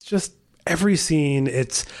just every scene.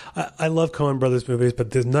 I love Coen Brothers movies,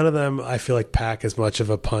 but there's none of them I feel like pack as much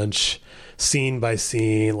of a punch, scene by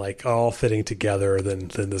scene, like all fitting together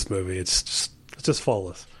than this movie. It's just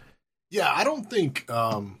flawless. Yeah, I don't think.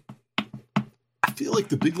 I feel like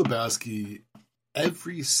The Big Lebowski,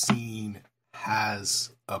 every scene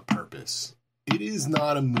has a purpose. It is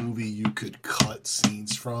not a movie you could cut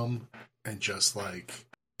scenes from and just like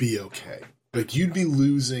be okay. Like you'd be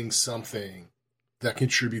losing something that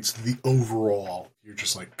contributes to the overall. You're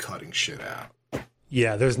just like cutting shit out.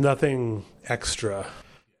 Yeah, there's nothing extra.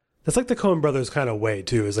 That's like the Coen Brothers kind of way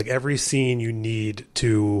too. Is like every scene you need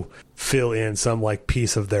to fill in some like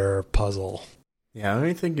piece of their puzzle. Yeah,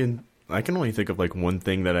 I can only think of like one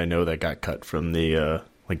thing that I know that got cut from the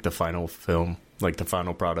like the final film, like the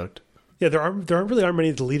final product. Yeah, there aren't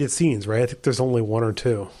many deleted scenes, right? I think there's only one or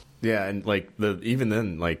two. Yeah, and like even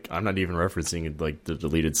then, like I'm not even referencing like the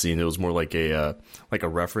deleted scene. It was more like a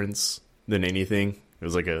reference than anything. It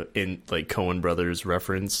was like like Coen Brothers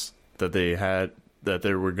reference that they had that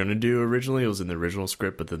they were gonna do originally. It was in the original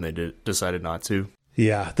script, but then they decided not to.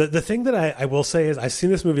 Yeah, the thing that I will say is I've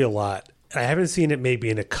seen this movie a lot. I haven't seen it maybe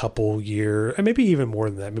in a couple years, and maybe even more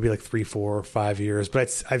than that, maybe like 3, 4, 5 years,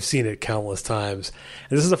 but I've seen it countless times.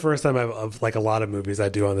 And this is the first time of like a lot of movies I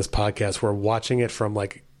do on this podcast where watching it from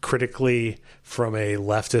like critically from a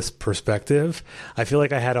leftist perspective, I feel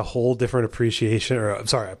like I had a whole different appreciation, or I'm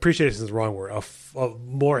sorry, appreciation is the wrong word,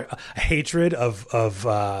 a hatred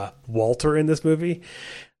of Walter in this movie.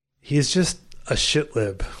 He's just a shit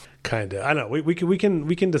lib. Kind of. I don't know. We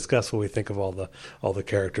can discuss what we think of all the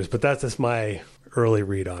characters, but that's just my early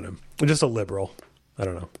read on him. I'm just a liberal. I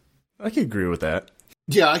don't know. I can agree with that.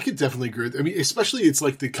 Yeah, I could definitely agree. I mean, especially it's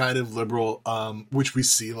like the kind of liberal, which we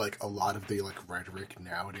see like a lot of the like rhetoric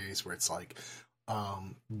nowadays, where it's like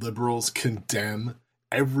liberals condemn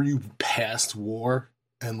every past war,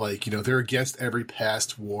 and like they're against every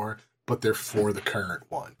past war, but they're for the current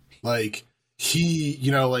one. Like he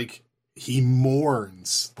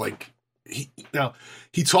mourns, like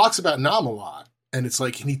he talks about Nam a lot, and it's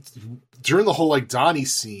like during the whole like Donnie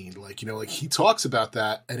scene, like like he talks about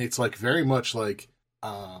that, and it's like very much like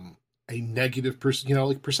a negative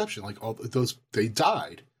like perception, like all those they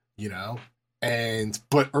died,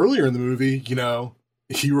 but earlier in the movie,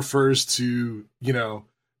 he refers to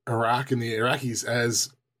Iraq and the Iraqis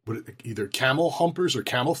as either camel humpers or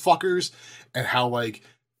camel fuckers, and how like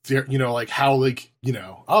they're, oh,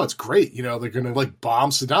 it's great. They're going to like bomb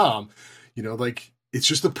Saddam, like it's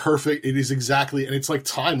just it is exactly. And it's like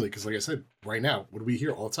timely. Cause like I said, right now, what do we hear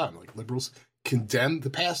all the time? Like liberals condemn the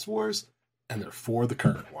past wars and they're for the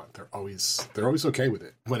current one. They're always okay with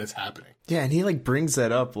it when it's happening. Yeah. And he like brings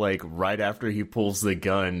that up like right after he pulls the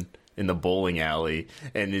gun in the bowling alley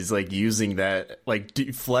and is like using that, like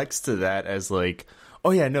deflects to that as like,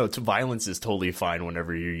 oh yeah, no, violence is totally fine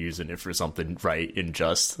whenever you're using it for something right and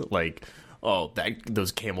just. Like, oh,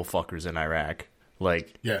 those camel fuckers in Iraq.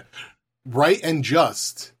 Like, yeah, right and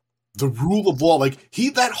just. The rule of law, like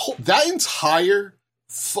that entire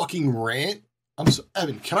fucking rant.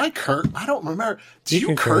 Evan, can I curse? I don't remember. Do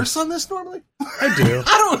you curse on this normally? I do.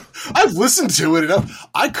 I've listened to it enough.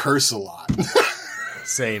 I curse a lot.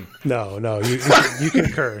 Same. No, you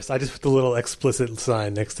can curse. I just put the little explicit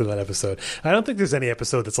sign next to that episode. I don't think there's any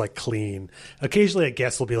episode that's like clean. Occasionally a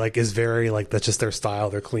guest will be like, is very like, that's just their style.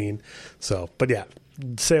 They're clean. So, but yeah,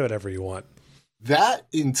 say whatever you want. That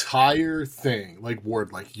entire thing, like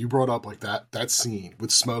Ward, like you brought up like that scene with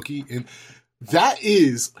Smokey, and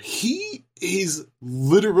he is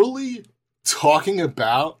literally talking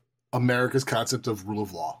about America's concept of rule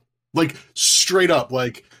of law. Like straight up,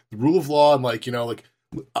 like the rule of law, and like, like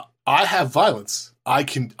I have violence. I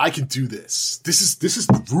can do this. This is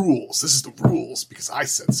the rules. This is the rules because I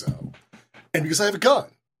said so. And because I have a gun.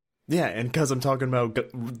 Yeah, and because I'm talking about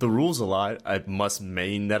the rules a lot, I must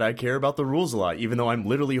mean that I care about the rules a lot, even though I'm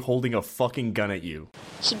literally holding a fucking gun at you.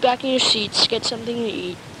 Sit back in your seats, get something to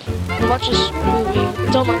eat, and watch this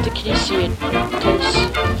movie. Don't let the kiddies see it, because,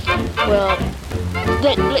 well,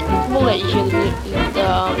 we'll let you hear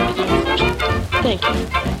the beginning first. Thank you.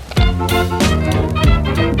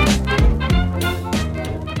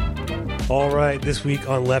 All right, this week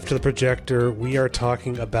on Left of the Projector, we are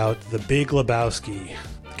talking about The Big Lebowski.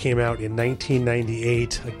 Came out in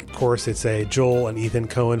 1998. Of course, it's a Joel and Ethan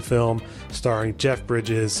Coen film starring Jeff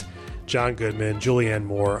Bridges, John Goodman, Julianne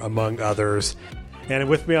Moore, among others. And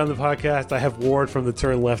with me on the podcast, I have Ward from the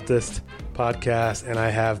Turn Leftist podcast, and I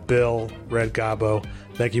have Bill Red Gabo.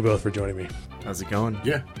 Thank you both for joining me. How's it going?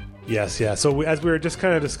 Yeah. Yes, yeah. So as we were just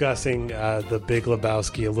kind of discussing The Big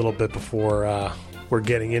Lebowski a little bit before we're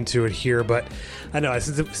getting into it here. But I know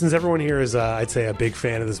since everyone here is, I'd say, a big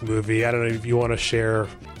fan of this movie, I don't know if you want to share,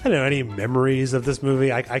 I don't know, any memories of this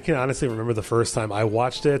movie. I can honestly remember the first time I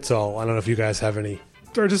watched it, so I don't know if you guys have any,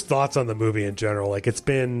 or just thoughts on the movie in general. Like, it's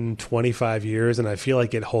been 25 years, and I feel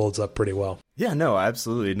like it holds up pretty well. Yeah, no,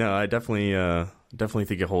 absolutely. No, I definitely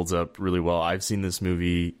think it holds up really well. I've seen this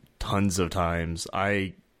movie tons of times.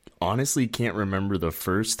 I honestly can't remember the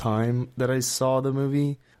first time that I saw the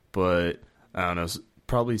movie, but I don't know,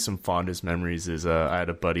 probably some fondest memories is I had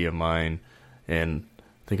a buddy of mine, and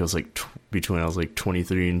I think I was like I was like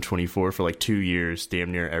 23 and 24 for like 2 years.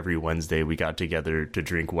 Damn near every Wednesday we got together to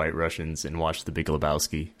drink White Russians and watch The Big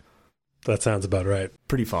Lebowski. That sounds about right.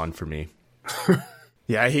 Pretty fond for me.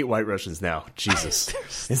 Yeah, I hate White Russians now. Jesus,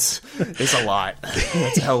 it's a lot.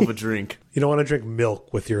 That's a hell of a drink. You don't want to drink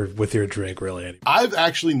milk with your drink, really. Anymore. I've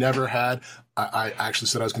actually never had. I actually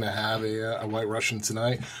said I was going to have a White Russian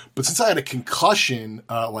tonight, but since I had a concussion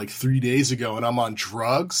like 3 days ago and I'm on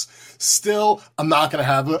drugs, still I'm not going to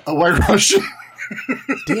have a White Russian.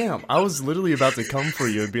 Damn, I was literally about to come for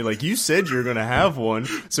you and be like, you said you're going to have one,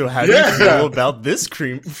 so how do you feel about this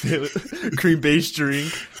cream-based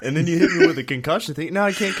drink? And then you hit me with a concussion thing. No,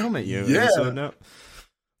 I can't come at you. Yeah. So, no.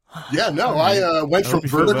 Yeah, no, I went from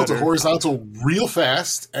vertical to horizontal real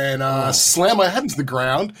fast and slammed my head into the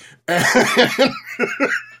ground. And I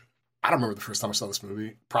don't remember the first time I saw this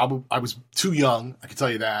movie. Probably I was too young, I can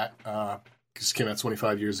tell you that. Because it came out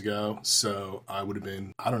 25 years ago, so I would have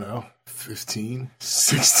been, I don't know, 15,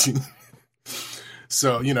 16.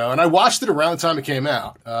 So, you know, and I watched it around the time it came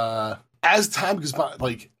out. As time goes by,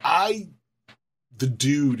 like, the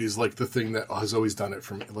dude is, like, the thing that has always done it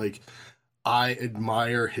for me. Like, I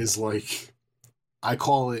admire his, like, I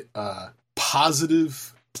call it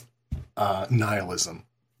positive nihilism.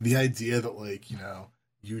 The idea that, like, you know,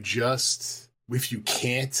 you just, if you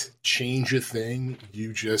can't change a thing,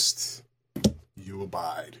 you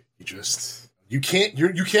abide. You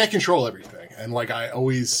can't control everything. And like, I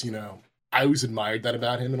always admired that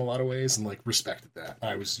about him in a lot of ways and like respected that.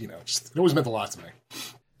 I was, you know, just, it always meant a lot to me.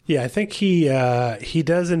 Yeah, I think he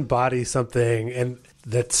does embody something, and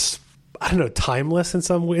that's, I don't know, timeless in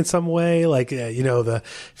some way. Like, you know, I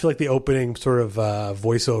feel like the opening sort of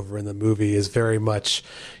voiceover in the movie is very much,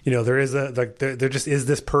 you know, there just is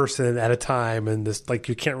this person at a time, and this, like,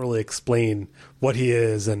 you can't really explain what he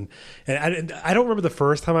is. And I don't remember the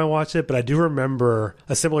first time I watched it, but I do remember,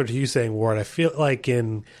 similar to you saying, Ward, I feel like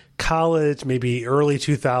in college, maybe early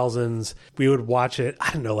 2000s, we would watch it,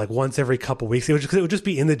 I don't know, like once every couple weeks. It would just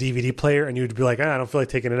be in the DVD player, and you'd be like, I don't feel like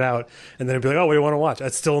taking it out. And then it'd be like, oh, what do you want to watch?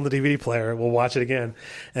 It's still in the DVD player. We'll watch it again.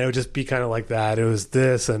 And it would just be kind of like that. It was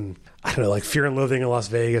this, and I don't know, like Fear and Loathing in Las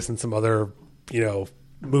Vegas and some other, you know,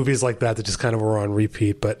 movies like that just kind of were on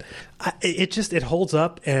repeat. But it holds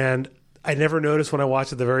up. And I never noticed when I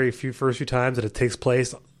watched it the first few times that it takes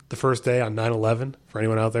place the first day on 9/11, for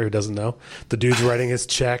anyone out there who doesn't know. The dude's writing his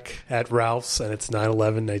check at Ralph's, and it's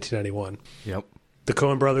 9/11, 1991. Yep. The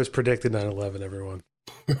Coen brothers predicted 9/11, everyone.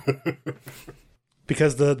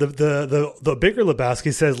 Because the bigger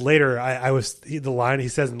Lebowski says later, the line he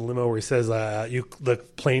says in the limo where he says, the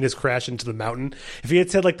plane has crashed into the mountain. If he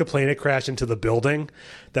had said like the plane had crashed into the building,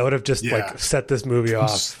 that would have just like set this movie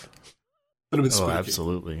off. Oh,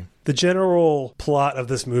 absolutely. The general plot of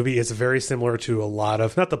this movie is very similar to a lot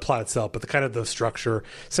of, not the plot itself, but the kind of the structure,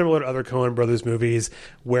 similar to other Coen brothers movies,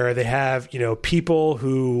 where they have, you know, people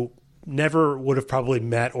who never would have probably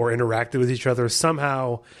met or interacted with each other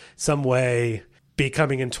somehow, some way,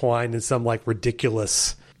 becoming entwined in some like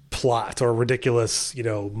ridiculous plot or ridiculous, you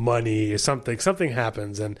know, money or something. Something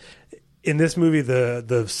happens, and in this movie,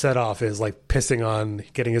 the set off is like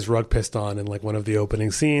getting his rug pissed on in like one of the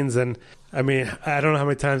opening scenes. And I mean, I don't know how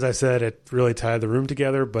many times I said it really tied the room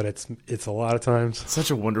together, but it's a lot of times.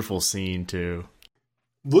 Such a wonderful scene too.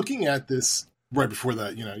 Looking at this right before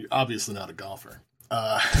that, you know, you're obviously not a golfer.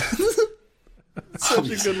 Such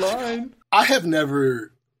a good line. I have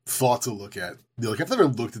never thought to look at, like, I've never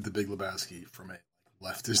looked at The Big Lebowski from a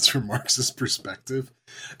leftist or Marxist perspective.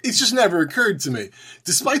 It's just never occurred to me,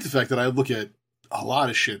 despite the fact that I look at a lot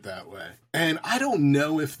of shit that way. And I don't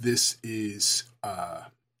know if this is, I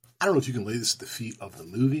don't know if you can lay this at the feet of the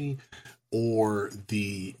movie or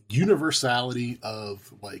the universality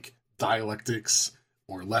of like dialectics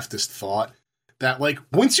or leftist thought, that like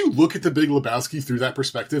once you look at The Big Lebowski through that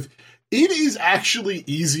perspective, it is actually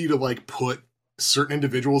easy to like put certain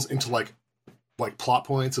individuals into like plot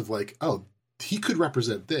points of like, oh, he could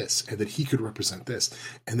represent this, and that he could represent this,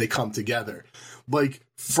 and they come together. Like,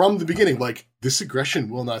 from the beginning, like, this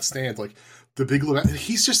aggression will not stand. Like, the Big Lebowski,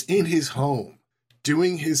 he's just in his home,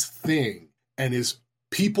 doing his thing, and is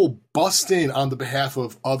people bust in on the behalf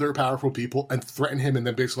of other powerful people and threaten him, and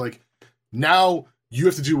then basically like, now you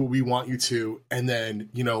have to do what we want you to, and then,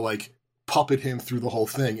 you know, like, puppet him through the whole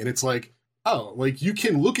thing. And it's like, oh, like, you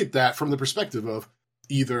can look at that from the perspective of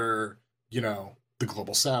either, you know, the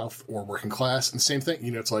global south or working class, and same thing,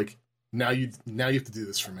 you know, it's like, now you have to do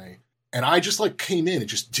this for me. And I just like came in and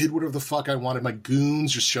just did whatever the fuck I wanted. My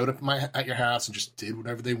goons just showed up at your house and just did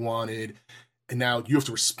whatever they wanted. And now you have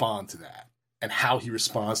to respond to that. And how he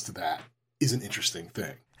responds to that is an interesting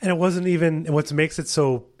thing. And it wasn't even, what makes it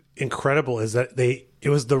so incredible is that it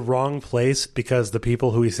was the wrong place because the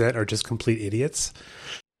people who he sent are just complete idiots.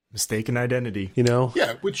 Mistaken identity. You know?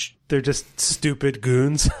 Yeah, which... They're just stupid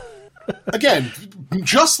goons. Again,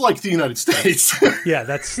 just like the United States. I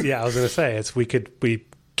was going to say, we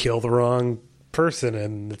kill the wrong person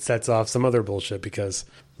and it sets off some other bullshit because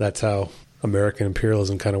that's how American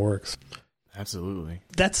imperialism kind of works. Absolutely.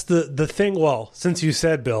 That's the thing. Well, since you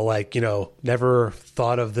said, Bill, like, you know, never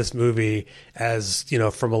thought of this movie as, you know,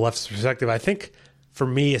 from a leftist perspective, I think for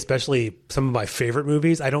me, especially some of my favorite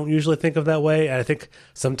movies, I don't usually think of that way. And I think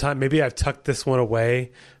sometime maybe I've tucked this one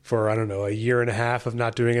away for, I don't know, a year and a half of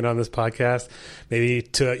not doing it on this podcast. Maybe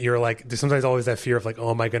you're like, there's sometimes always that fear of like,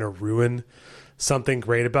 oh, am I going to ruin something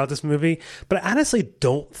great about this movie? But I honestly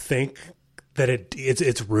don't think that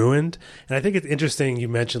it's ruined. And I think it's interesting you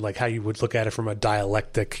mentioned like how you would look at it from a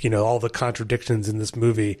dialectic, you know, all the contradictions in this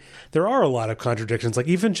movie. There are a lot of contradictions, like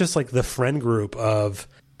even just like the friend group of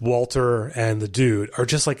Walter and the dude are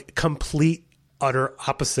just like complete utter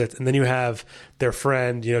opposites. And then you have their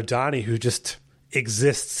friend, you know, Donnie, who just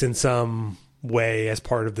exists in some way as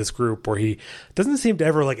part of this group where he doesn't seem to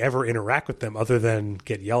ever interact with them other than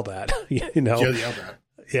get yelled at, you know? Get yelled at.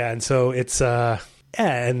 Yeah. And so it's,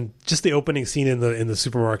 and just the opening scene in the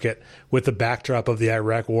supermarket with the backdrop of the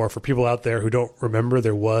Iraq War. For people out there who don't remember,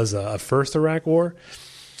 there was a first Iraq War,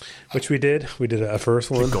 which we did. We did a first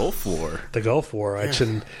one. The Gulf War. The Gulf War, which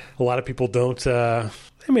and a lot of people don't. I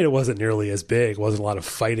mean, it wasn't nearly as big. It wasn't a lot of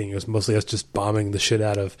fighting. It was mostly us just bombing the shit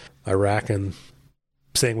out of Iraq and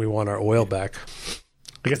saying we want our oil back.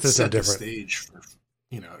 I guess that's no different. The stage for,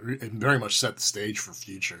 you know, it very much set the stage for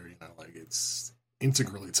future. You know, like it's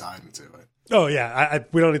integrally tied into it. Oh yeah,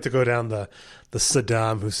 we don't need to go down the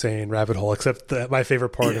Saddam Hussein rabbit hole. Except my favorite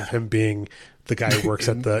part of him being the guy who works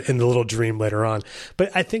in the little dream later on.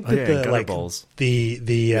 But I think that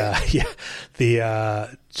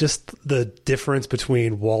just the difference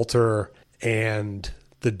between Walter and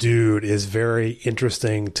the dude is very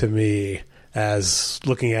interesting to me as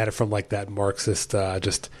looking at it from like that Marxist,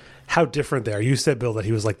 just how different they are. You said, Bill, that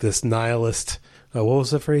he was like this nihilist. What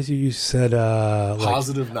was the phrase you said?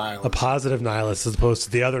 Positive nihilist. A positive nihilist as opposed to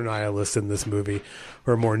the other nihilists in this movie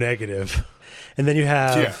who are more negative. And then you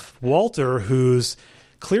have Walter, who's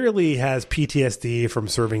clearly has PTSD from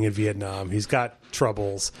serving in Vietnam. He's got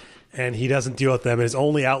troubles, and he doesn't deal with them. And his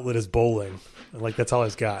only outlet is bowling. Like, that's all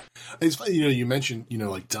he's got. It's funny, you know, you mentioned, you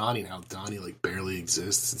know, like Donnie and how Donnie, like, barely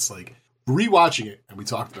exists. It's like, rewatching it, and we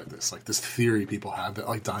talked about this, like, this theory people have that,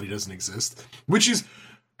 like, Donnie doesn't exist, which is...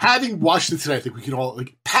 Having watched it today, I think we can all,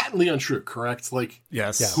 like, patently untrue, correct? Like,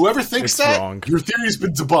 yes. Whoever thinks that, wrong. Your theory's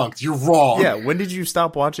been debunked. You're wrong. Yeah, when did you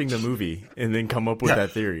stop watching the movie and then come up with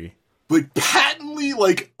that theory? Like, patently,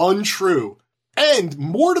 like, untrue. And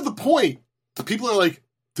more to the point, the people are like,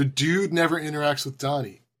 the dude never interacts with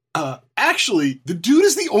Donnie. Actually, the dude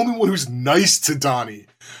is the only one who's nice to Donnie.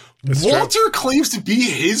 That's Walter true. Claims to be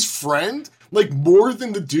his friend, like, more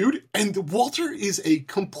than the dude, and Walter is a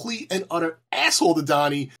complete and utter asshole to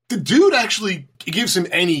Donnie. The dude actually gives him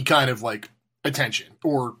any kind of, like, attention,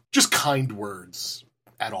 or just kind words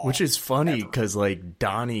at all. Which is funny, because, like,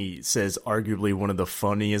 Donnie says arguably one of the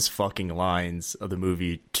funniest fucking lines of the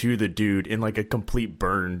movie to the dude in, like, a complete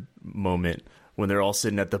burn moment, when they're all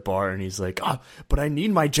sitting at the bar, and he's like, but I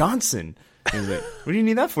need my Johnson. And he's like, what do you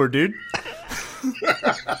need that for, dude?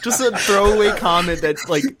 Just a throwaway comment that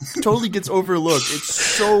like totally gets overlooked. It's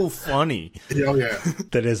so funny. Oh yeah,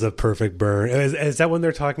 that is a perfect burn. Is that when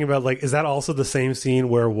they're talking about like? Is that also the same scene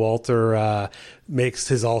where Walter makes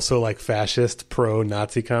his also like fascist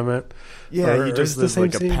pro-Nazi comment? Yeah, he does this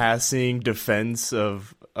like scene? A passing defense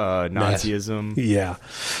of Nazism. Yeah,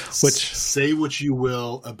 which say what you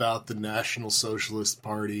will about the National Socialist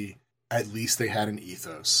Party, at least they had an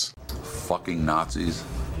ethos. Fucking Nazis.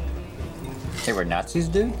 They were Nazis,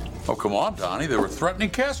 dude? Oh, come on, Donnie. They were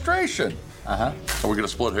threatening castration. Uh-huh. Are we going to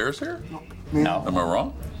split hairs here? No. Am I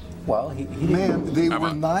wrong? Well, he Man, they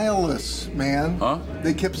were nihilists, man. Huh?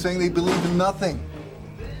 They kept saying they believed in nothing.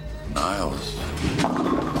 Nihilists.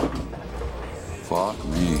 Fuck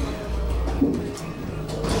me.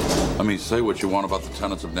 I mean, say what you want about the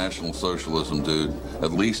tenets of National Socialism, dude.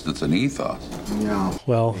 At least it's an ethos. Yeah.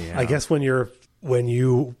 Well, I guess when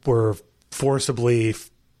you were forcibly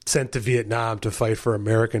sent to Vietnam to fight for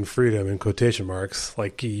American freedom in quotation marks,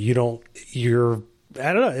 like I don't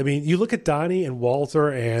know. I mean, you look at Donnie and Walter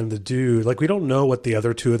and the dude, like we don't know what the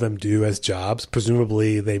other two of them do as jobs.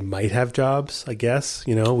 Presumably they might have jobs, I guess.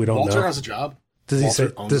 We don't know. Walter has a job. Does Walter he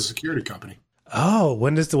say owns a security company. Oh,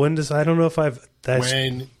 when does I don't know if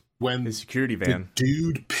when The security van. the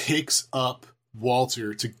dude picks up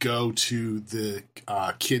Walter to go to the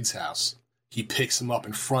kid's house, he picks him up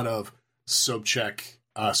in front of Sobchak.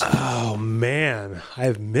 Oh man,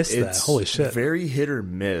 I've missed that. Holy shit. Very hit or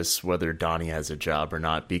miss whether Donnie has a job or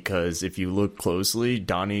not, because if you look closely,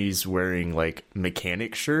 Donnie's wearing like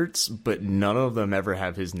mechanic shirts, but none of them ever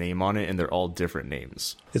have his name on it, and they're all different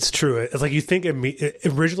names. It's true. It's like you think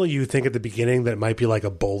originally you think at the beginning that it might be like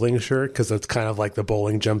a bowling shirt because it's kind of like the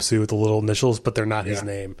bowling jumpsuit with the little initials, but they're not his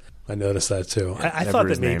name. I noticed that too. I thought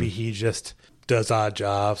that maybe he just does odd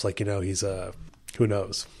jobs, like he's who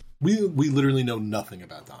knows. We literally know nothing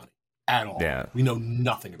about Donnie at all. Yeah. We know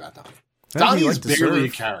nothing about Donnie. He Donnie is liked to barely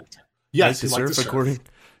surf. a character. Yes, he liked to surf.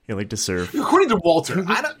 He liked to surf. According to Walter,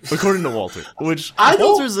 According to Walter, which I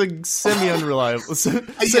don't- Walter's a semi-unreliable,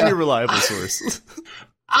 semi-reliable source.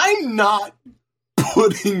 I'm not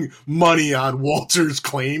putting money on Walter's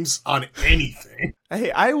claims on anything.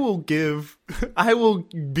 Hey, I will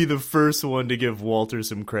be the first one to give Walter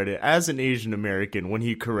some credit as an Asian American when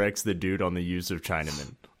he corrects the dude on the use of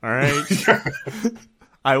Chinaman. All right,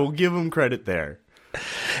 I will give him credit there.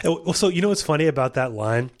 So what's funny about that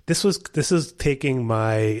line? This is taking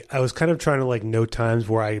I was kind of trying to like note times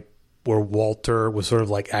where Walter was sort of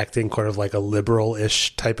like acting kind of like a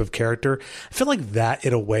liberal-ish type of character. I feel like that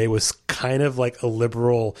in a way was kind of like a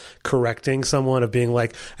liberal correcting someone of being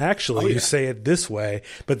like, actually, you say it this way,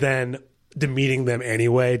 but then demeaning them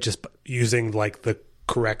anyway, just using like the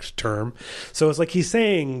correct term. So it's like he's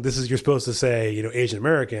saying you're supposed to say, Asian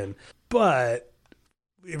American, but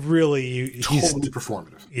it really he's Totally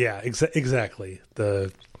performative. Yeah, exactly.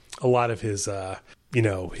 A lot of his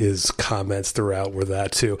his comments throughout were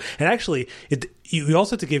that too. And actually, you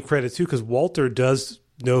also have to give credit too, because Walter does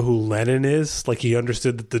know who Lenin is. Like he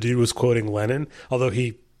understood that the dude was quoting Lenin, although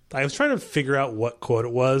I was trying to figure out what quote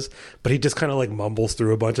it was, but he just kind of like mumbles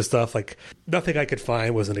through a bunch of stuff. Like nothing I could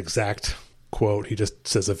find was an exact quote. He just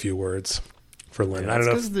says a few words for Lenin. I don't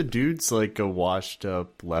know. Because the dude's like a washed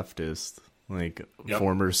up leftist, like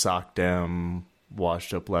former SOCDEM,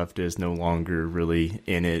 washed up leftist, no longer really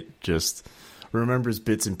in it, just remembers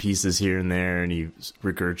bits and pieces here and there, and he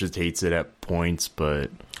regurgitates it at points,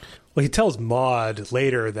 but... Well, he tells Maud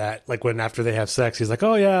later that, like, after they have sex, he's like,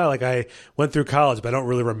 oh, yeah, like, I went through college, but I don't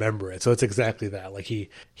really remember it. So it's exactly that. Like, he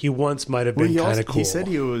once might have been kind of cool. He said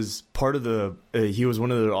he was part of he was one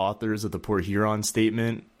of the authors of the Port Huron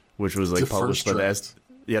Statement, which was, like, published by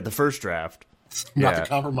the first draft. Not the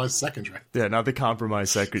compromised second draft. Yeah, not the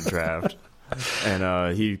compromised second draft.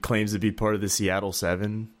 And he claims to be part of the Seattle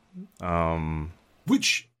 7.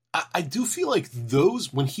 Which I do feel like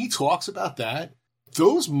when he talks about that,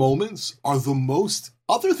 those moments are the most,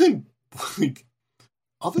 other than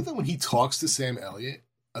when he talks to Sam Elliott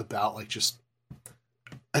about like just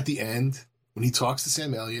at the end, when he talks to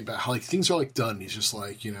Sam Elliott about how like things are like done, he's just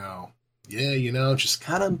like, just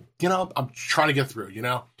kind of, I'm trying to get through,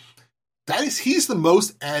 he's the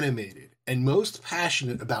most animated and most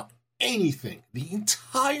passionate about anything. The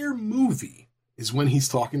entire movie is when he's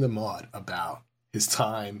talking to Maud about his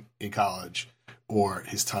time in college or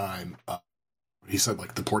his time, he said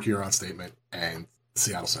like the Port Huron Statement and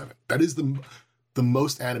Seattle 7. That is the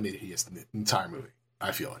most animated he is in the entire movie,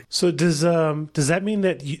 I feel like. So does that mean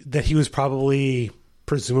that he was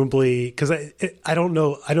presumably, because I don't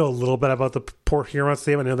know, I know a little bit about the Port Huron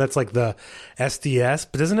Statement. I know that's like the SDS,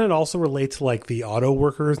 but doesn't it also relate to like the auto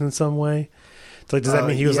workers in some way? Like, does that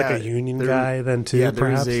mean he was like a union guy then too? Yeah,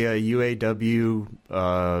 perhaps? there was a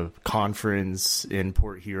UAW conference in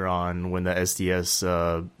Port Huron when the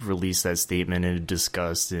SDS released that statement and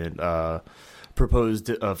discussed and proposed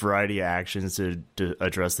a variety of actions to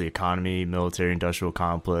address the economy, military-industrial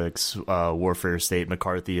complex, warfare state,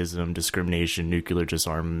 McCarthyism, discrimination, nuclear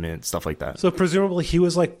disarmament, stuff like that. So presumably he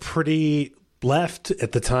was like pretty left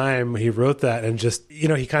at the time he wrote that, and just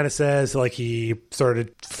he kind of says like he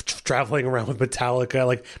started traveling around with Metallica,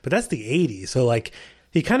 like, but that's the 80s, so like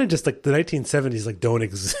he kind of just like the 1970s like don't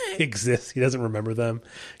exist. He doesn't remember them.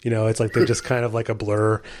 It's like they're just kind of like a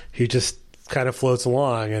blur. He just kind of floats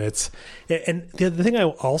along, and the thing I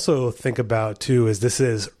also think about too is this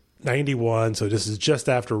is 91, so this is just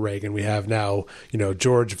after Reagan. We have now,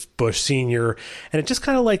 George Bush Sr., and it just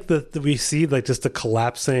kind of like we see like just the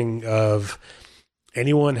collapsing of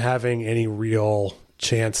anyone having any real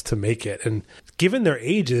chance to make it. And given their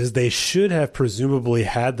ages, they should have presumably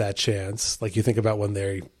had that chance. Like you think about when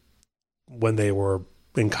they were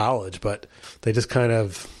in college, but they just kind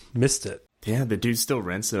of missed it. Yeah, the dude still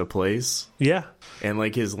rents a place. Yeah. And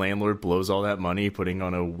like his landlord blows all that money putting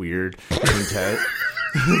on a weird quintet.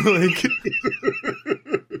 Like,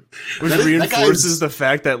 which reinforces the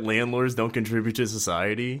fact that landlords don't contribute to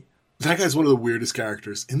society. That guy's one of the weirdest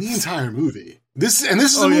characters in the entire movie. This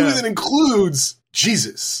is a movie that includes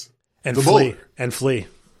Jesus and the Flea bowler. and Flea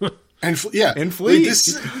and Flea.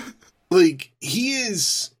 He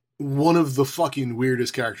is one of the fucking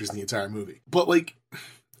weirdest characters in the entire movie. But like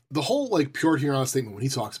the whole like pure Huron statement when he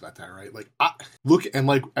talks about that, right? Like look, and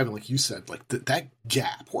like Evan, like you said, like that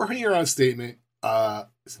gap. Pure Huron statement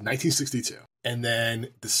is 1962, and then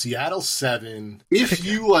the Seattle 7. If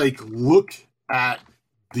you like look at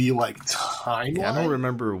the like timeline, I don't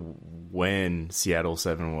remember when Seattle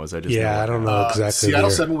 7 was. I don't know exactly. Seattle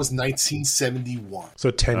 7 was 1971.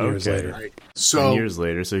 So 10 years later. Right? So 10 years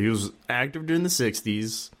later. So he was active during the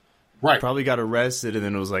 60s. Right. Probably got arrested and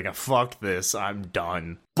then it was like, fuck this, I'm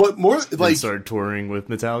done. But more like started touring with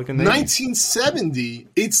Metallica. 1970.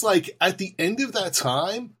 It's like at the end of that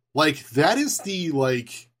time, like that is the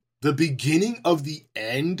like the beginning of the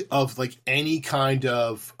end of like any kind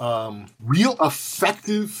of real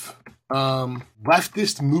effective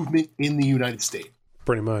leftist movement in the United States.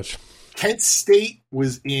 Pretty much. Kent State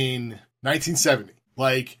was in 1970.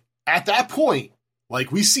 Like at that point,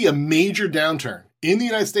 like we see a major downturn in the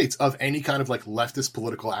United States of any kind of like leftist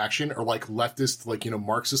political action or like leftist, like,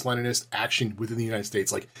 Marxist-Leninist action within the United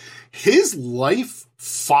States. Like his life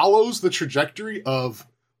follows the trajectory of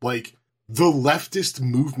like the leftist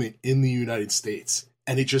movement in the United States,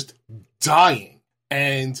 and it just dying.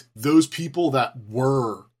 And those people that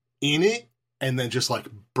were in it and then just like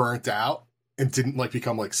burnt out and didn't like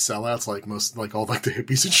become like sellouts like most like all like the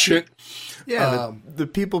hippies and shit. Yeah, the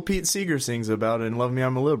people Pete Seeger sings about in Love Me,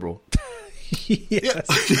 I'm a Liberal.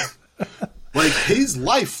 Yes. Yeah. Like his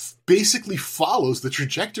life basically follows the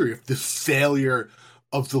trajectory of the failure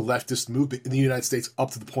of the leftist movement in the United States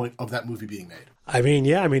up to the point of that movie being made. I mean,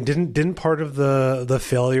 yeah, didn't part of the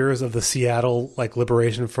failures of the Seattle like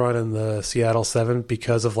Liberation Front and the Seattle 7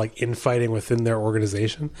 because of like infighting within their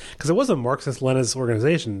organization? Because it was a Marxist-Leninist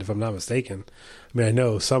organization, if I'm not mistaken. I mean, I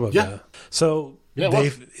know some of that. So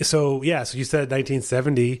so you said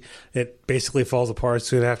 1970, it basically falls apart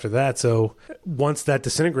soon after that. So once that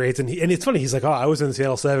disintegrates, and it's funny, he's like, oh, I was in the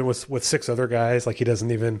Seattle 7 with 6 other guys. Like he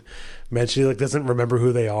doesn't even mention, like doesn't remember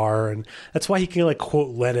who they are. And that's why he can like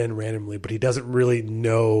quote Lenin randomly, but he doesn't really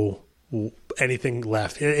know anything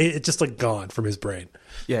left. It's just like gone from his brain.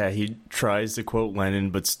 Yeah, he tries to quote Lenin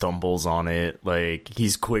but stumbles on it. Like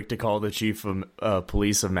he's quick to call the chief of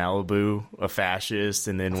police of Malibu a fascist,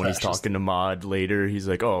 and then when he's talking to Maude later, he's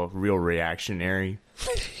like, "Oh, real reactionary."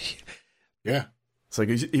 Yeah, it's like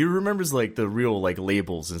he remembers like the real like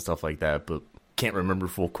labels and stuff like that, but can't remember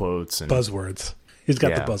full quotes and buzzwords. He's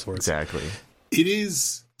got the buzzwords. Exactly. It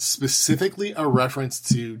is specifically a reference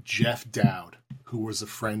to Jeff Dowd, who was a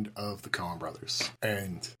friend of the Coen brothers,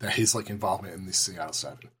 and his like involvement in the Seattle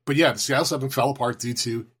 7. But yeah, the Seattle 7 fell apart due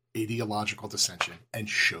to ideological dissension and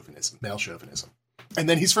chauvinism, male chauvinism. And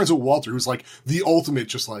then he's friends with Walter, who's like the ultimate,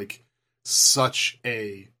 just like such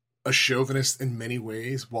a chauvinist in many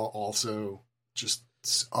ways, while also just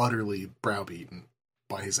utterly browbeaten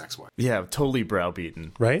by his ex-wife. Yeah, totally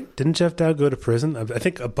browbeaten. Right? Didn't Jeff Dowd go to prison? I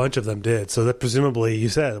think a bunch of them did. So that presumably, you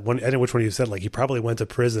said, I don't know which one you said, like he probably went to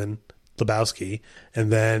prison, Lebowski,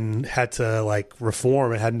 and then had to like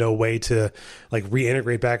reform and had no way to like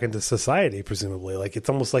reintegrate back into society, presumably. Like it's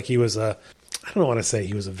almost like he was I don't want to say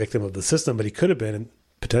he was a victim of the system, but he could have been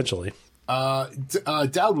potentially.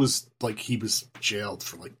 Dowd was like, he was jailed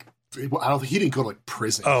for like, I don't think he didn't go to like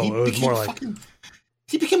prison. Oh, he it was more like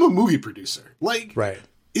he became a movie producer. Like, right.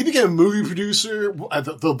 He became a movie producer.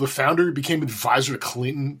 The founder became advisor to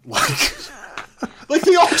Clinton. Like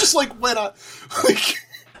they all just like went on. Like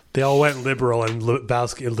they all went liberal, and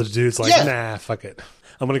Lebowski, the dude's like, nah, fuck it,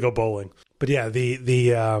 I'm gonna go bowling. But yeah,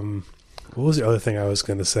 the what was the other thing I was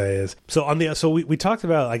gonna say is so we talked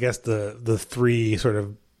about, I guess, the 3 sort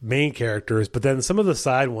of main characters, but then some of the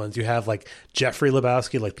side ones, you have like Jeffrey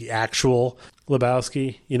Lebowski, like the actual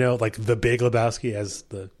Lebowski, like the Big Lebowski, as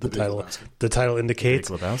the title indicates.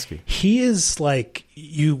 Big Lebowski. He is like,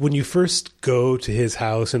 when you first go to his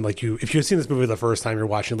house, and like if you've seen this movie the first time you're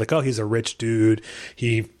watching, like, oh, he's a rich dude,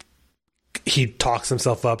 he he talks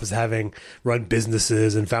himself up as having run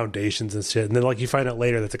businesses and foundations and shit. And then like you find out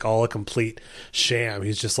later that's like all a complete sham.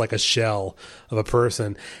 He's just like a shell of a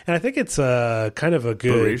person. And I think it's kind of a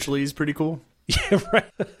good... But racially, he's pretty cool. Yeah, right.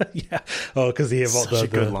 Yeah. Oh, because he have all Such a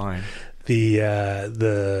good line.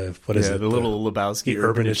 The what is it? The little Lebowski the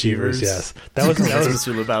urban achievers. Yes, that was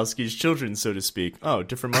Mr. Lebowski's children, so to speak. Oh,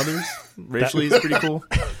 different mothers. Racially, it's pretty cool.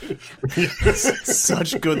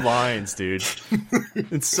 Such good lines, dude.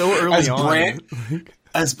 It's so early on.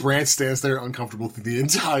 As Brant stands there uncomfortable through the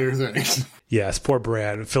entire thing. Yes, poor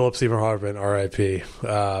Brant. Philip Seymour Hoffman, R.I.P.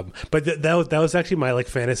 But that was actually my like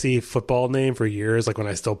fantasy football name for years. Like when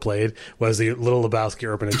I still played, was the Little Lebowski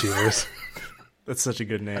Urban Achievers. That's such a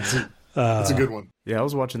good name. That's a good one. Yeah, I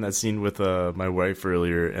was watching that scene with my wife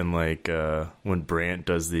earlier, and like when Brant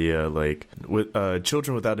does the with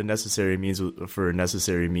children without a necessary means for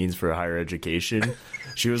a higher education,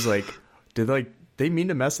 she was like, "Did they mean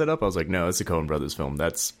to mess that up?" I was like, "No, it's a Coen Brothers film.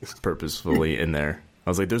 That's purposefully in there." I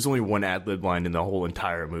was like, "There's only one ad-lib line in the whole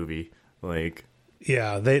entire movie." Like,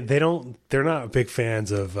 yeah, they're not big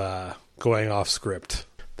fans of going off script.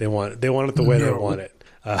 They want it the way they want it.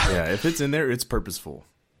 Yeah, if it's in there, it's purposeful.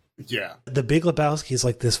 Yeah. The Big Lebowski is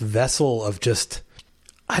like this vessel of just,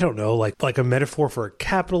 I don't know, like a metaphor for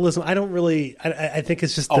capitalism. I don't really, I think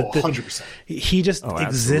it's just 100%. He just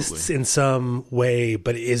exists in some way,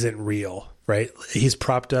 but isn't real, right? He's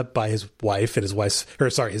propped up by his wife and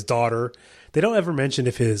his daughter. They don't ever mention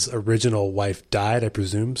if his original wife died, I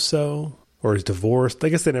presume so, or is divorced. I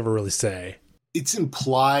guess they never really say. It's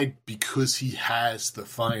implied because he has the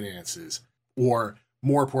finances, or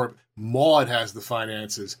more important, Maude has the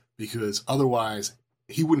finances, because otherwise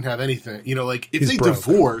he wouldn't have anything. You know, like if they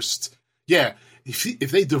divorced,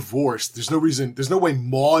 if they divorced, there's no way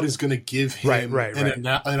Maude is going to give him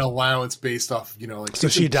an allowance based off, you know, like. So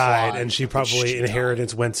she died, and she probably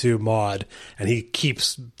inheritance went to Maude, and he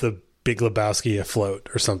keeps the Big Lebowski afloat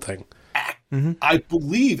or something. I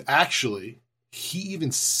believe actually he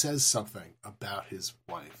even says something about his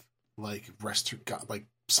wife, like rest her God, like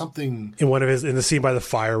something in the scene by the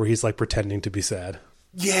fire where he's like pretending to be sad.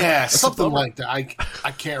 Yeah, something like that. I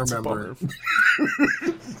can't remember.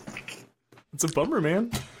 It's a bummer,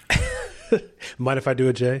 man. Mind if I do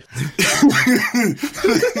a J?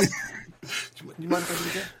 You mind if I do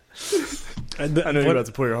a J? I know you're about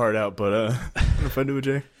to pull your heart out, but if I do a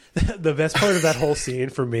J. The best part of that whole scene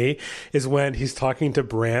for me is when he's talking to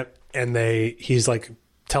Brant and he's like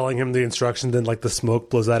telling him the instructions, and like the smoke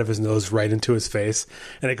blows out of his nose right into his face,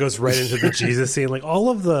 and it goes right into the Jesus scene. Like all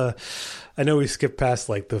of the, I know we skipped past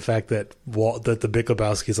like the fact that the Big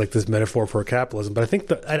Lebowski is like this metaphor for capitalism, but I think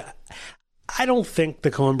I don't think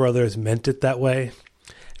the Coen Brothers meant it that way.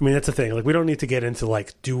 I mean, that's the thing. Like, we don't need to get into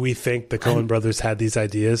like, do we think the Coen Brothers had these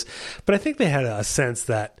ideas? But I think they had a sense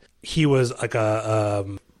that he was like a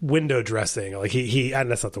window dressing. Like and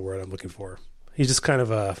that's not the word I'm looking for. He's just kind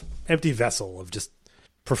of a empty vessel of just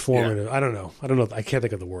performative. Yeah. I don't know. I can't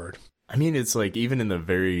think of the word. I mean, it's like even in the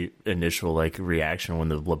very initial like reaction when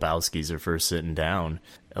the Lebowskis are first sitting down,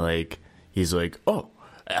 like he's like, "Oh,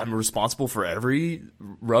 I'm responsible for every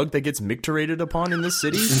rug that gets micturated upon in this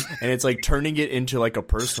city," and it's like turning it into like a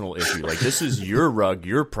personal issue. Like, this is your rug,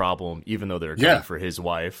 your problem, even though they're coming for his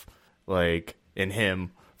wife, like, and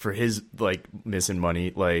him for his like missing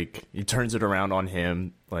money. Like, he turns it around on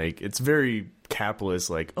him. Like, it's very capitalist.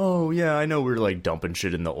 Like, oh yeah, I know we're like dumping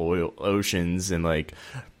shit in the oceans and like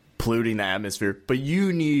polluting the atmosphere, but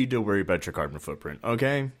you need to worry about your carbon footprint,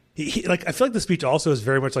 okay? Like, I feel like the speech also is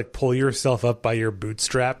very much like pull yourself up by your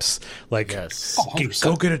bootstraps. Like, yes.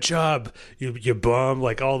 Go get a job, you bum.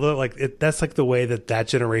 Like, that's like the way that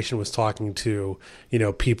generation was talking to, you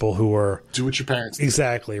know, people who were do what your parents did.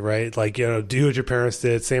 Exactly, right? Like, you know, do what your parents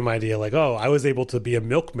did. Same idea. Like, oh, I was able to be a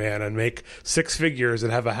milkman and make 6 figures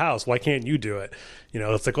and have a house. Why can't you do it? You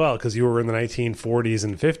know, it's like, well, because you were in the 1940s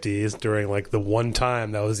and 50s during like the one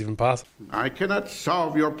time that was even possible. I cannot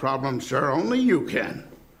solve your problem, sir. Only you can.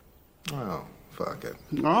 Oh, fuck it.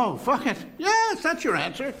 Oh, fuck it. Yes, that's your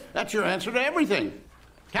answer. That's your answer to everything.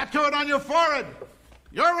 Tattoo it on your forehead.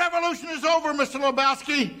 Your revolution is over, Mr.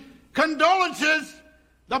 Lebowski. Condolences.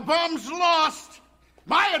 The bum's lost.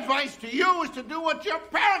 My advice to you is to do what your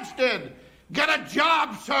parents did. Get a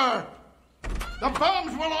job, sir. The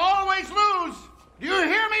bums will always lose. Do you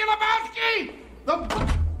hear me,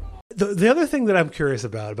 Lebowski? The other thing that I'm curious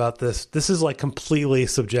about this is like completely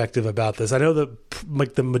subjective about this. I know that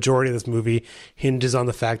like the majority of this movie hinges on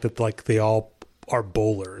the fact that like they all are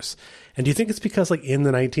bowlers. And do you think it's because like in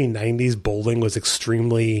the 1990s bowling was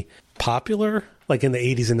extremely popular? Like in the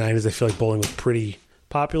 80s and 90s, I feel like bowling was pretty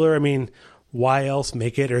popular. I mean, why else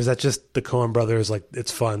make it? Or is that just the Coen brothers, like,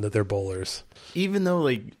 it's fun that they're bowlers? Even though,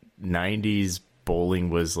 like, 90s bowling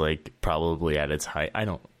was, like, probably at its height. I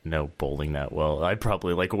don't know bowling that well. I'd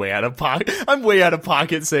probably, like, way out of pocket. I'm way out of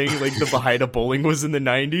pocket saying, like, the height of bowling was in the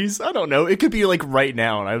 90s. I don't know. It could be, like, right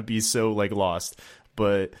now, and I would be so, like, lost.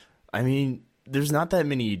 But, I mean, there's not that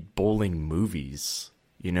many bowling movies.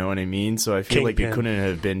 You know what I mean? So I feel like it couldn't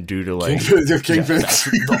have been due to, like, Kingpin. that's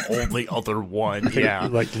the only other one. Yeah.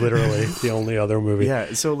 Like, literally the only other movie.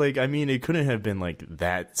 Yeah, so, like, I mean, it couldn't have been, like,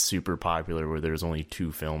 that super popular where there's only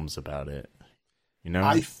 2 films about it. You know?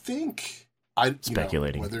 I think,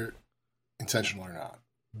 speculating, whether intentional or not,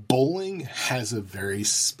 bowling has a very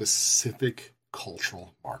specific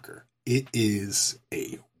cultural marker. It is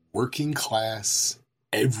a working class,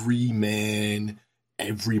 every man,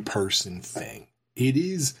 every person thing. It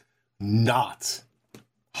is not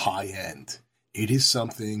high end. It is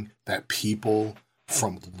something that people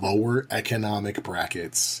from lower economic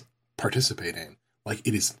brackets participate in. Like,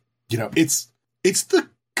 it is, it's the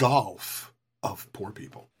golf of poor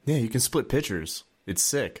people. Yeah, you can split pitchers. It's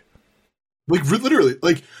sick. Like, literally,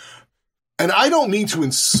 like, and I don't mean to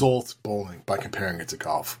insult bowling by comparing it to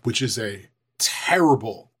golf, which is a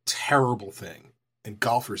terrible, terrible thing. And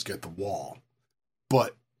golfers get the wall.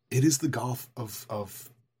 But it is the golf of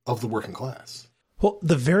the working class. Well,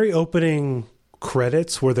 the very opening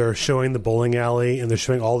credits where they're showing the bowling alley and they're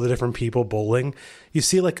showing all the different people bowling, you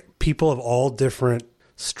see, like, people of all different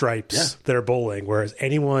stripes that are bowling, whereas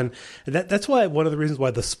anyone, and that's why one of the reasons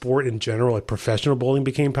why the sport in general, like professional bowling,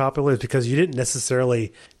 became popular is because you didn't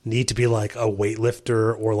necessarily need to be like a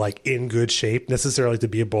weightlifter or like in good shape necessarily to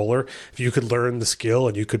be a bowler. If you could learn the skill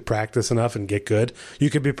and you could practice enough and get good,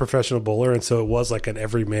 you could be a professional bowler. And so it was like an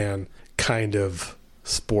everyman kind of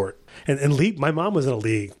sport. And league, my mom was in a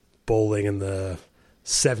league bowling in the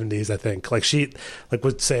 70s, I think. Like, she like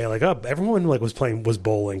would say like, oh, everyone like was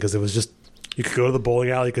bowling because it was just, you could go to the bowling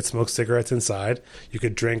alley, you could smoke cigarettes inside, you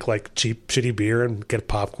could drink like cheap, shitty beer and get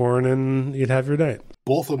popcorn, and you'd have your night.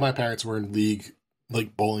 Both of my parents were in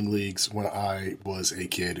bowling leagues when I was a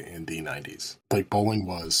kid in the 90s. Like, bowling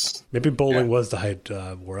was... Maybe bowling was the hype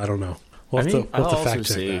word. I don't know. We'll have to fact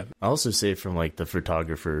check that. I also say from like the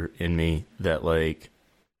photographer in me that like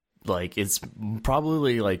it's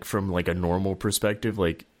probably like from like a normal perspective,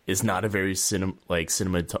 like it's not a very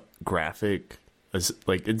cinematographic.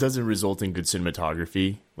 Like, it doesn't result in good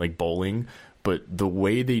cinematography like bowling, but the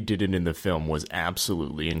way they did it in the film was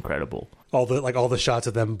absolutely incredible. All the shots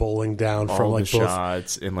of them bowling down all from like the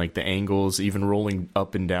shots and like the angles, even rolling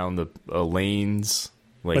up and down the lanes.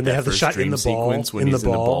 Like, when they have the shot in the sequence ball, when he's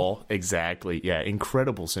in the ball. Exactly. Yeah,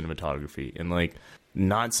 incredible cinematography, and like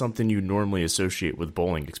not something you normally associate with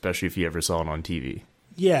bowling, especially if you ever saw it on TV.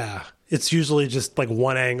 Yeah, it's usually just like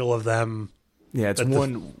one angle of them. Yeah, it's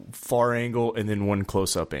one far angle and then one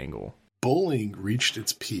close-up angle. Bowling reached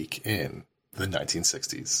its peak in the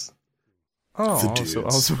 1960s. Oh, the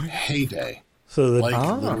dude's heyday. So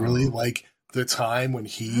literally, like the time when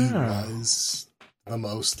he was the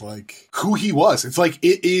most like who he was. It's like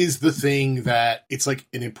it is the thing that it's like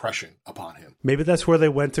an impression upon him. Maybe that's where they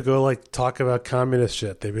went to go like talk about communist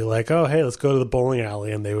shit. They'd be like, "Oh, hey, let's go to the bowling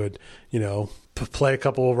alley," and they would, play a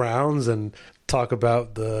couple of rounds and talk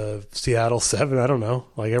about the Seattle 7. I don't know.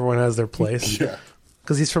 Like, everyone has their place. Yeah.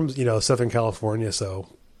 Because he's from, Southern California, so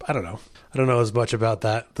I don't know. I don't know as much about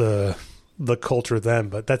that, the culture then,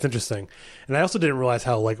 but that's interesting. And I also didn't realize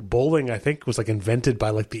how, like, bowling, I think, was, like, invented by,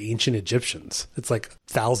 like, the ancient Egyptians. It's, like,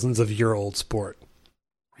 thousands of year old sport.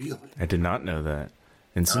 Really? I did not know that.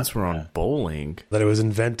 And since we're on bowling... That it was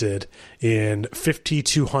invented in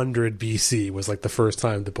 5200 BC was like the first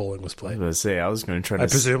time the bowling was played. I was going to try to... I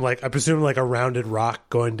presume like a rounded rock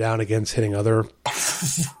going down against hitting other,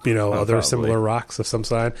 other similar rocks of some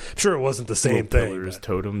sign. I'm sure it wasn't the same thing. Pillars,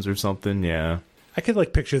 totems or something, yeah. I could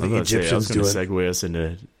like picture the Egyptians doing... I was going to segue us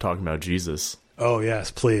into talking about Jesus. Oh,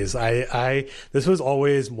 yes, please. This was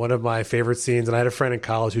always one of my favorite scenes, and I had a friend in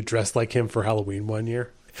college who dressed like him for Halloween one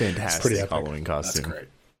year. Fantastic Halloween costume.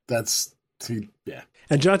 That's great. Yeah.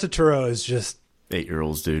 And John Turturro is just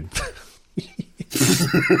 8-year-olds, dude.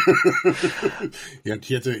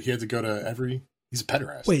 He had to go to every. He's a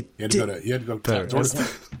pederast. Wait, he had to go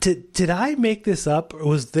to. Did I make this up? Or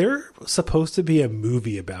was there supposed to be a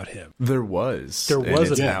movie about him? There was.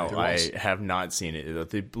 I have not seen it.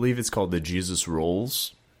 They believe it's called The Jesus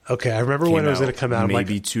Rolls. Okay, I remember when it was going to come out.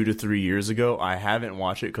 Maybe 2 to 3 years ago. I haven't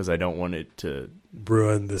watched it because I don't want it to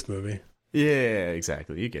ruin this movie. Yeah,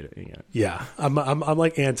 exactly. You get it. Yeah, I'm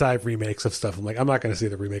like anti remakes of stuff. I'm like, I'm not going to see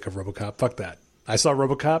the remake of RoboCop. Fuck that. I saw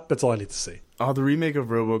RoboCop. That's all I need to see. Oh, the remake of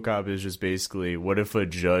RoboCop is just basically what if a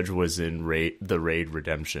judge was in the Raid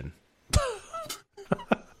Redemption.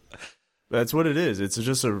 That's what it is. It's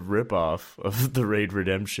just a ripoff of the Raid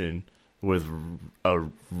Redemption with a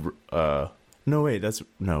no wait.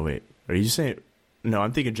 Are you saying? No,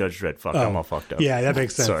 I'm thinking Judge Dredd. Fuck, I'm all fucked up. Yeah, that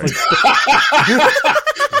makes sense. Sorry.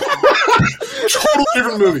 Total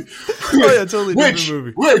different movie. Oh yeah, totally different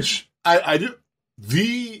movie. Which I do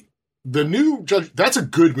the new Judge. That's a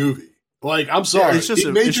good movie. Like, I'm sorry, Yeah, it's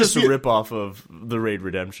just a ripoff of the Raid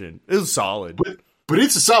Redemption. It was solid, but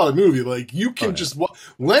it's a solid movie. Like, you can just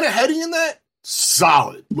Lena Headey in that,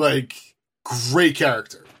 solid. Like, great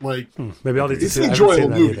character. Like, maybe I'll need to it's see an that. I haven't enjoyable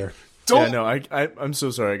seen that movie. either. I'm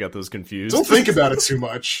so sorry I got those confused. Don't think about it too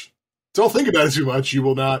much. Don't think about it too much. You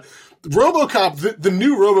will not. RoboCop, the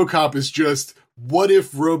new RoboCop is just, what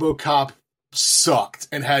if RoboCop sucked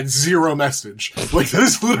and had zero message? Like,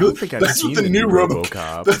 that's literally, that's what the new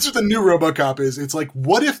RoboCop. That's what the new RoboCop is. It's like,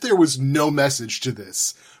 what if there was no message to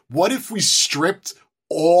this? What if we stripped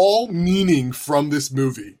all meaning from this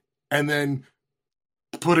movie and then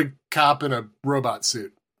put a cop in a robot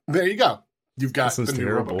suit? There you go. You've got the new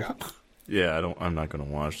RoboCop. Yeah, I'm not going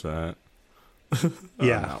to watch that.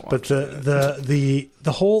 Yeah, but the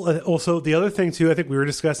whole also the other thing too, I think we were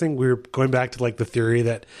discussing, we were going back to like the theory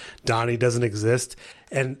that Donnie doesn't exist,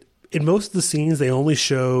 and in most of the scenes they only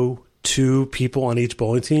show 2 people on each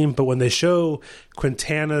bowling team, but when they show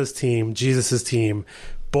Quintana's team, Jesus's team,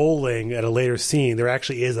 bowling at a later scene, there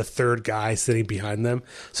actually is a third guy sitting behind them.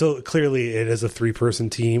 So clearly it is a 3-person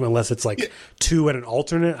team, unless it's like 2 and an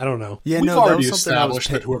alternate. I don't know. Yeah, We've no, already that was established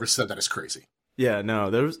that whoever said that is crazy. Yeah, no,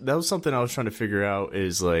 that was something I was trying to figure out.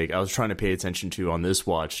 Is like, I was trying to pay attention to on this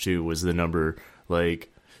watch too, was the number.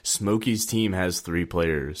 Like, Smokey's team has 3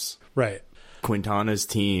 players, Right. Quintana's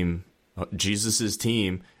team, Jesus's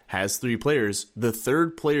team has 3 players. The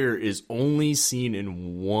third player is only seen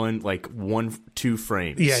in 2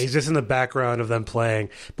 frames. Yeah, he's just in the background of them playing.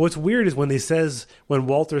 But what's weird is when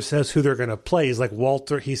Walter says who they're going to play, he's like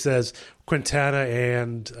he says Quintana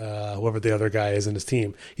and whoever the other guy is in his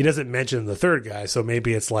team. He doesn't mention the third guy, so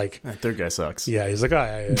maybe it's like That third guy sucks. yeah, he's like,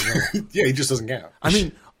 no. Yeah, he just doesn't count. I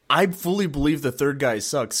mean, I fully believe the third guy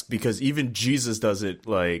sucks because even Jesus doesn't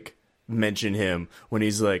like mention him when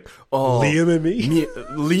he's like, "Oh, Liam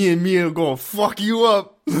and Lee and me are gonna fuck you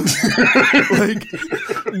up." Like,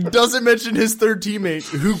 doesn't mention his third teammate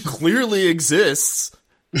who clearly exists,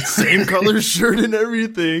 same color shirt and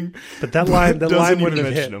everything. But that line doesn't would even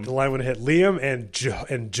have hit. mention him. The line would have hit Liam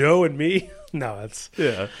and Joe and me. No, that's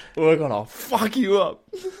Yeah, we're gonna fuck you up.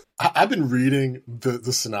 I've been reading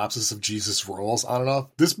the synopsis of Jesus Rolls on and off.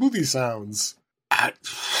 This movie sounds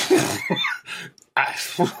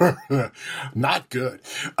not good.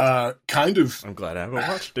 Kind of. I'm glad I haven't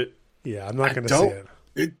watched it. yeah. I'm not going to see it.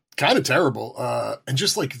 It kind of terrible. And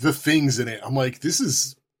just like the things in it, I'm like, this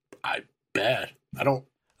is bad. I don't.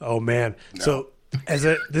 Oh man. No. So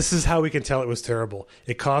this is how we can tell it was terrible.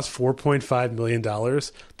 It cost $4.5 million.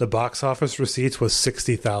 The box office receipts was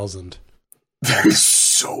 60,000. That is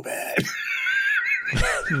so bad.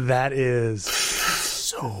 That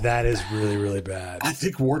is really, really bad. I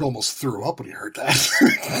think Ward almost threw up when he heard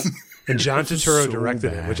that. And John Turturro so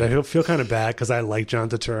directed it, bad. which I feel kind of bad because I like John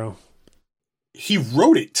Turturro. He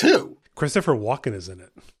wrote it too. Christopher Walken is in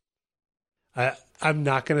it. I'm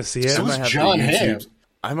not going to see it. So I was might have to John Hamm.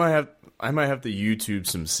 I might have to YouTube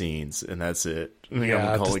some scenes, and that's it. I think I'm Yeah,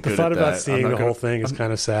 gonna call just it the good thought at about that. seeing the whole thing is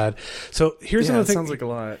kind of sad. So here's Yeah, another it thing. sounds like a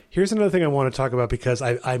lot. Here's another thing I want to talk about because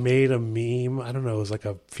I made a meme. I don't know, it was like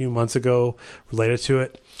a few months ago related to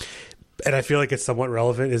it, and I feel like it's somewhat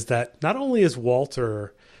relevant. Is that not only is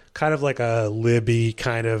Walter kind of like a Libby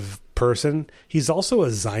kind of person, he's also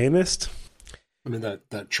a Zionist. I mean,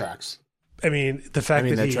 that tracks. I mean, the fact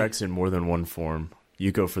that that he tracks in more than one form.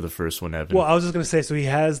 You go for the first one, Evan. Well, I was just going to say, so he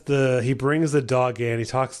brings the dog in. He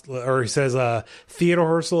talks, or he says, "Theodore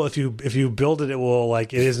Herzl, if you build it, it will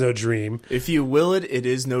like it is no dream. If you will it, it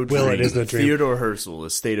is no dream. It is no dream." Theodore Herzl, the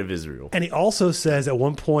State of Israel. And he also says at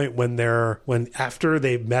one point when after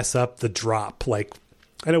they mess up the drop, like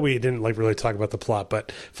I know we didn't like really talk about the plot,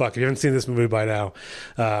 but fuck, if you haven't seen this movie by now,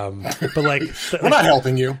 but like We're not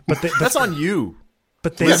helping you. But That's on you.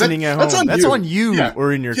 But they Listening at home. That's on you Yeah.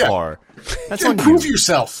 or in your Yeah. car. That's on Improve you.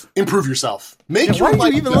 yourself. Improve yourself. Make Yeah, your why are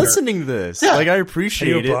life you even better. listening to this? Yeah. Like, I Are appreciate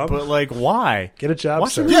you a it, bum? but like, why? Get a job,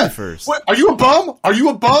 Watch the sir. movie Yeah. first. What, are you a bum? Are you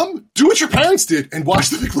a bum? Do what your parents did and watch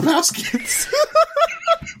the Big Lebowski.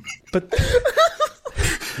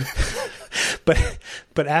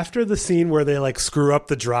 But after the scene where they like screw up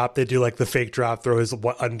the drop, they do like the fake drop, throw his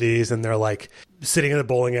undies, and they're like, sitting in the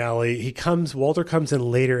bowling alley. Walter comes in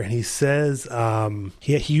later and he says,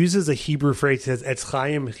 he uses a Hebrew phrase. He says, Etz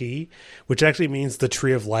Chaim Chi, which actually means the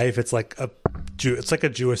tree of life. It's like a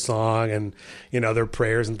Jewish song, and, their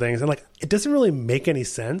prayers and things. And like, it doesn't really make any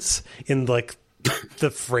sense in like the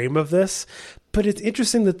frame of this, but it's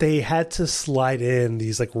interesting that they had to slide in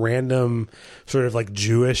these like random sort of like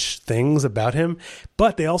Jewish things about him.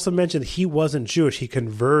 But they also mentioned he wasn't Jewish. He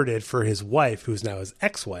converted for his wife, who's now his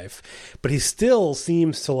ex-wife, but he still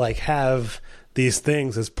seems to like have these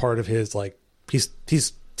things as part of his, like, he's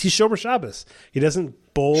Shomer Shabbos. He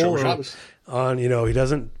doesn't bowl on, he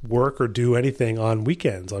doesn't work or do anything on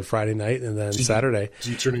weekends, on Friday night and then Saturday. Do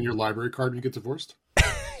you turn in your library card when you get divorced?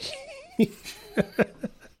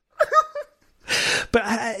 But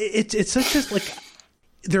it's such just like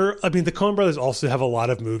the Coen brothers also have a lot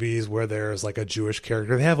of movies where there's like a Jewish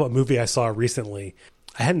character. They have a movie I saw recently.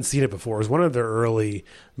 I hadn't seen it before. It was one of their early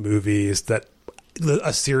movies that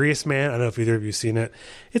A Serious Man. I don't know if either of you seen it.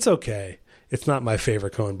 It's okay. It's not my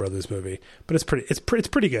favorite Coen brothers movie, but it's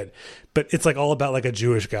pretty good. But it's like all about like a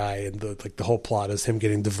Jewish guy, and the whole plot is him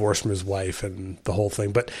getting divorced from his wife and the whole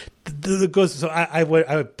thing. But so I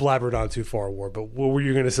blabbered on too far, War. But what were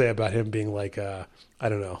you going to say about him being like I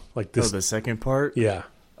don't know, like this? Oh, the second part. Yeah.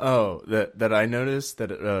 Oh, that I noticed that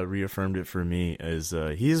reaffirmed it for me is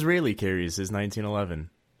he Israeli carries his 1911.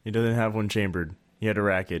 He doesn't have one chambered. He had a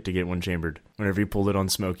racket to get one chambered. Whenever he pulled it on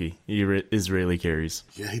Smokey, he Israeli carries.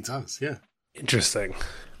 Yeah, he does. Yeah. Interesting.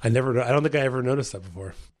 I don't think I ever noticed that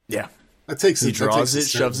before. Yeah. He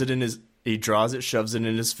shoves it in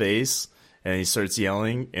his face, and he starts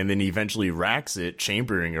yelling, and then he eventually racks it,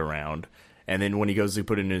 chambering around. And then when he goes to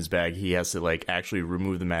put it in his bag, he has to like actually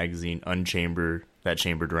remove the magazine, unchamber that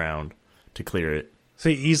chambered round to clear it. So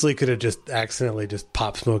he easily could have just accidentally just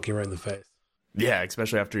popped Smokey right in the face. Yeah,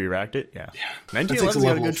 especially after he racked it. Yeah. 1911's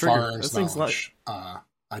got a good trigger. That thing's knowledge,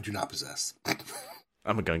 I do not possess.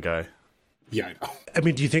 I'm a gun guy. Yeah, I know. I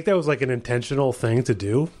mean, do you think that was like an intentional thing to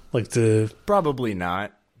do? Probably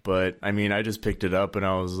not. But, I mean, I just picked it up and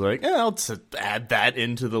I was like, I'll add that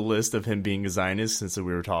into the list of him being a Zionist since we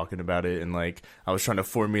were talking about it. And, like, I was trying to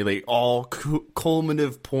formulate all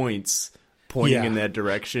culminative points pointing in that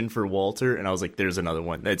direction for Walter. And I was like, there's another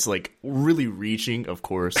one. That's, like, really reaching. Of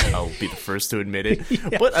course, I'll be the first to admit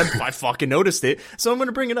it. But I fucking noticed it. So I'm going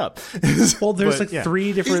to bring it up. Well, there's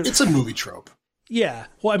three different... It's a movie trope. Yeah.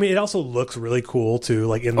 Well, I mean, it also looks really cool too.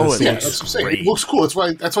 Like in the that's what I'm saying. It looks cool. That's why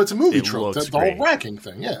it's a movie trope. The whole racking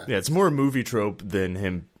thing. Yeah. Yeah, it's more a movie trope than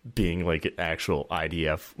him being like an actual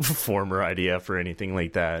IDF, former IDF or anything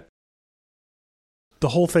like that. The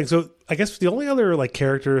whole thing. So I guess the only other like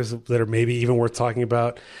characters that are maybe even worth talking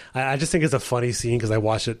about, I just think it's a funny scene because I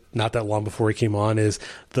watched it not that long before he came on, is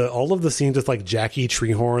all of the scenes with like Jackie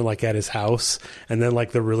Treehorn like at his house, and then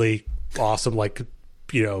like the really awesome like,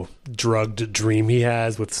 drugged dream he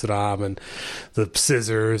has with Saddam and the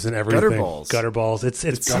scissors and everything. Gutter balls. It's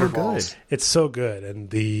so good. It's so good.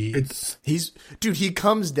 And he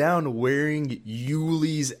comes down wearing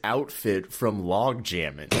Yuli's outfit from Log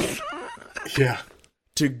Jammin'. Yeah.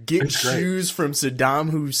 To get shoes from Saddam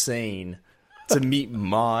Hussein to meet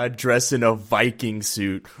Ma dressed in a Viking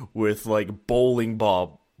suit with like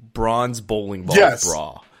bronze bowling ball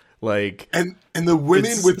bra. Like and the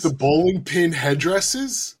women with the bowling pin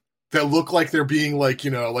headdresses that look like they're being like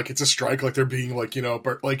like it's a strike, like they're being like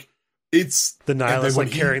but like it's the nihilists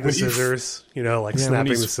like carrying the scissors,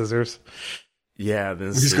 snapping the scissors. Yeah,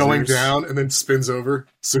 he's going down and then spins over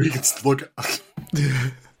so he can look.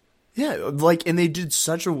 Yeah, like, and they did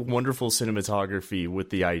such a wonderful cinematography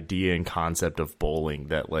with the idea and concept of bowling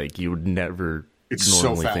that like you would never. It's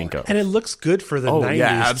normally so think of. And it looks good for the 90s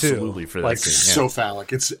yeah, absolutely too. For that like scene, so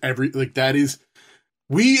phallic. It's that is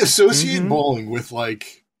we associate bowling with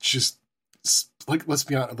like just like let's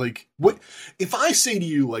be honest, like what if I say to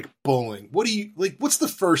you like bowling, what do you like what's the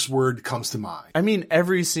first word that comes to mind? I mean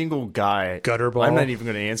every single guy gutter ball. I'm not even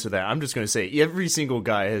going to answer that. I'm just going to say every single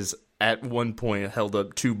guy has at one point held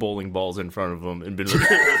up 2 bowling balls in front of him and been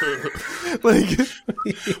like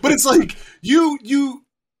but it's like you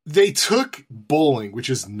they took bowling, which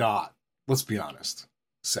is not, let's be honest,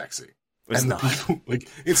 sexy. It's not. People, like,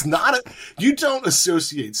 it's not, you don't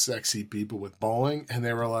associate sexy people with bowling. And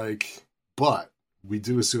they were like, but we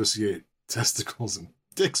do associate testicles and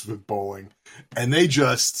dicks with bowling. And they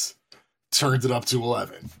just turned it up to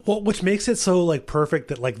 11. Well, which makes it so like perfect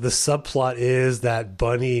that like the subplot is that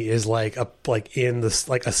Bunny is like in this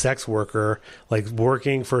like a sex worker like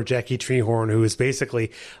working for Jackie Treehorn, who is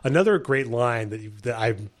basically another great line that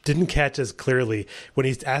I didn't catch as clearly when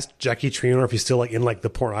he's asked Jackie Treehorn if he's still like in like the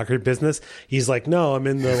pornography business. He's like, no, I'm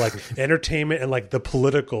in the like entertainment and like the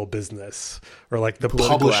political business or like the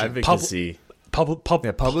political advocacy.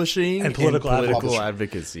 Publishing and political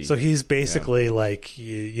advocacy. So he's basically like,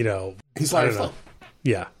 you know, he's Larry Flint.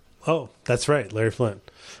 Yeah. Oh, that's right, Larry Flint.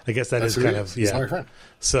 I guess that's kind of He's Larry Flint.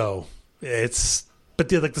 So it's, but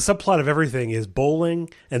the subplot of everything is bowling,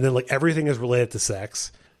 and then like everything is related to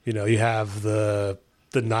sex. You know, you have the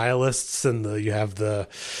nihilists, and you have the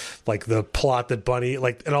plot that Bunny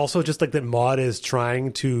like, and also just like that Maude is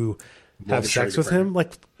trying to have sex with him.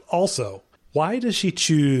 Like, also, why does she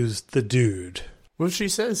choose the dude? Well, she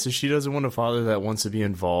says she doesn't want a father that wants to be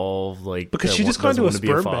involved, like because she just gone to a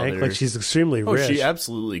sperm bank, like she's extremely rich. Oh, she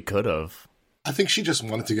absolutely could have. I think she just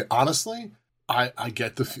wanted to get. Honestly, I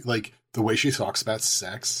get the way she talks about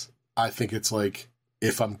sex. I think it's like,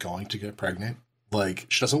 if I'm going to get pregnant, like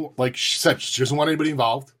she doesn't, like she said, she doesn't want anybody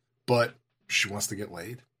involved, but she wants to get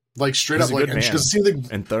laid. Like straight He's up, like, and she doesn't seem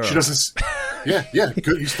like and thorough. She doesn't. Yeah,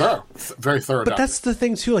 good. He's thorough, very thorough. But that's the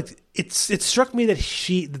thing too. Like it struck me that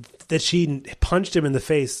she punched him in the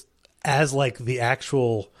face as like the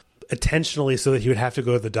actual intentionally, so that he would have to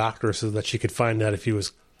go to the doctor so that she could find out if he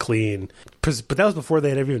was clean. But that was before they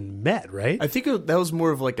had ever even met, right? I think that was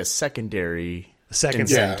more of like a secondary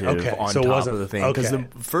incentive on so top of the thing. Because the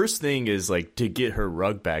first thing is like to get her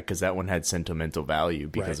rug back, because that one had sentimental value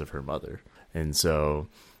because of her mother, and so.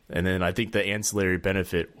 And then I think the ancillary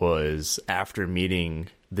benefit was after meeting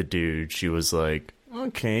the dude, she was like,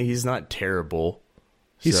 okay, he's not terrible.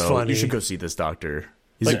 He's funny. You should go see this doctor.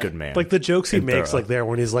 He's a good man. Like the jokes he makes like there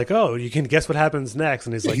when he's like, oh, you can guess what happens next.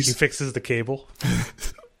 And he's like, he fixes the cable.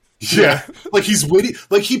 Yeah. Like he's witty.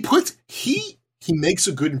 Like he makes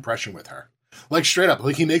a good impression with her. Like straight up.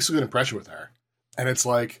 Like he makes a good impression with her. And it's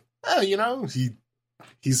like, you know,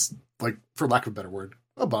 he's like, for lack of a better word,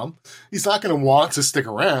 a bum. He's not going to want to stick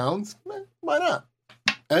around. Why not?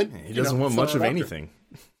 And he doesn't want much of anything.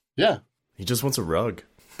 Yeah. He just wants a rug.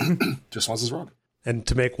 Just wants his rug. And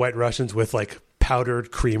to make White Russians with like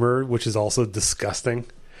powdered creamer, which is also disgusting.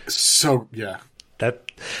 So, yeah.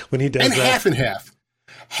 That when he does and that. half and half.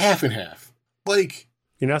 Half and half. Like,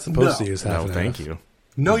 you're not supposed to use half and half. Thank you.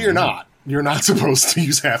 No, you're not. You're not supposed to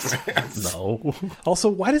use half and half. No. Also,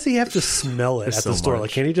 why does he have to smell it at the store?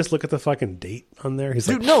 Like, can't he just look at the fucking date on there? He's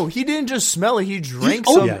like, no, he didn't just smell it. He drank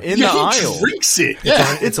some in the aisle. He drinks it.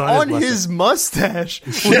 Yeah, it's on his mustache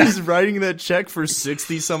when he's writing that check for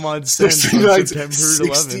 60 some odd cents on September 11th.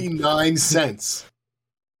 69 cents.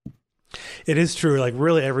 It is true. Like,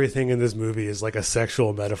 really, everything in this movie is like a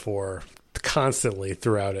sexual metaphor constantly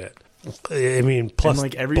throughout it. I mean, plus and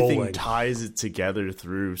like everything bowling ties it together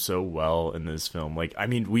through so well in this film. Like, I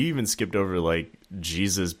mean, we even skipped over like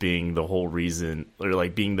Jesus being the whole reason, or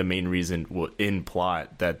like being the main reason in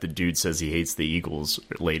plot that the dude says he hates the Eagles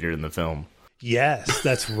later in the film. Yes,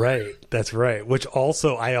 that's right. That's right. Which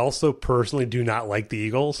also, I also personally do not like the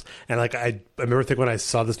Eagles. And like, I remember thinking when I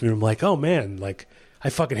saw this movie, I'm like, oh man, like I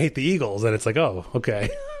fucking hate the Eagles. And it's like, oh, okay.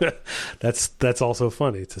 That's also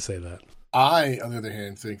funny to say that. I, on the other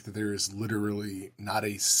hand, think that there is literally not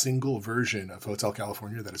a single version of Hotel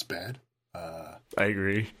California that is bad. I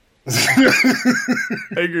agree. I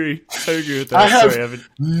agree with that. I have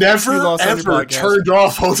never ever turned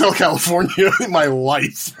off Hotel California in my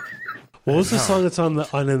life. What was the song that's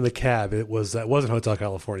on In the Cab? It wasn't Hotel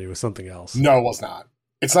California. It was something else. No, it was not.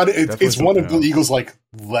 It's not. It's one of the Eagles' like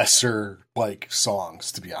lesser like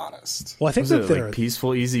songs, to be honest. Well, I think that they're like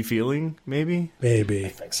Peaceful, Easy Feeling, maybe. I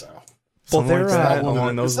think so. Well, they're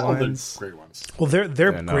along those lines. Great ones. Well,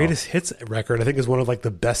 their greatest hits record, I think, is one of like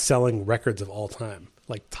the best-selling records of all time,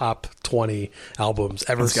 like top 20 albums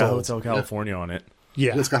ever sold. It's got Hotel California on it.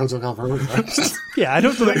 Yeah, it's got Hotel California. Yeah, I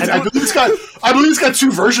believe it's got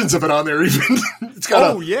two versions of it on there. Even it's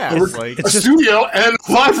got a studio and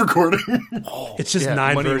a live recording. It's just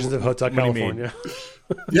 9 versions of Hotel California.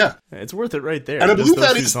 Yeah, it's worth it right there. And I believe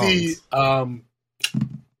that is the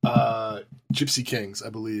Gypsy Kings, I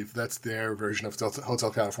believe. That's their version of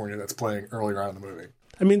Hotel California that's playing earlier on in the movie.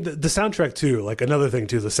 I mean, the soundtrack, too. Like, another thing,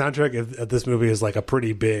 too. The soundtrack of this movie is, like, a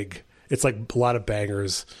pretty big... It's, like, a lot of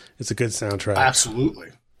bangers. It's a good soundtrack. Absolutely.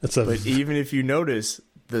 But even if you notice,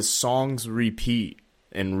 the songs repeat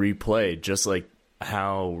and replay, just like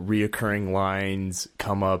how reoccurring lines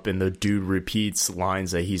come up and the dude repeats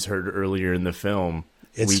lines that he's heard earlier in the film.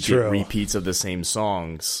 We get repeats of the same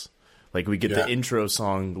songs. Like, we get the intro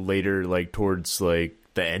song later, like, towards, like,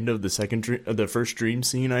 the end of the first dream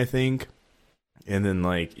scene, I think. And then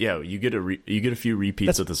like, yeah, you get a few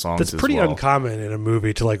repeats of the songs. That's pretty uncommon in a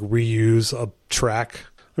movie to like reuse a track.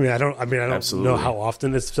 I don't know how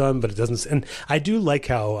often it's done, but it doesn't. And I do like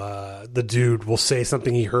how the dude will say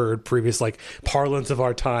something he heard previous, like parlance of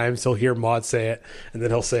our times. He'll hear Maude say it, and then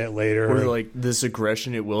he'll say it later. Or like, this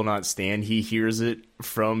aggression, it will not stand. He hears it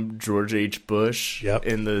from George H. Bush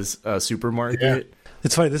in the supermarket. Yeah.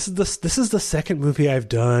 It's funny. This is the second movie I've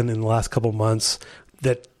done in the last couple months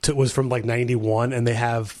that was from like 91, and they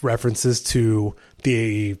have references to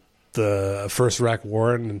the first Iraq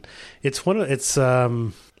War, and it's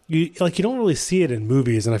you don't really see it in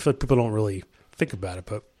movies, and I feel like people don't really think about it,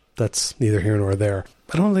 but that's neither here nor there.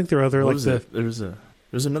 I don't think there are other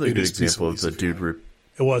there's another good example of the dude.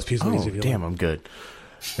 It was Peaceful Easy Feeling. Damn, I'm good.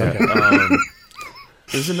 Okay.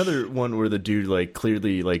 There's another one where the dude like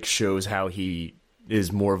clearly like shows how he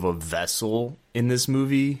is more of a vessel in this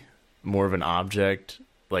movie, more of an object,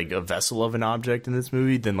 like a vessel of an object in this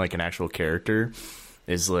movie than like an actual character.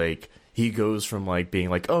 Is like, he goes from like being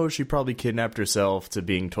like, oh, she probably kidnapped herself, to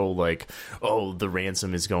being told like, oh, the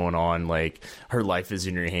ransom is going on, like her life is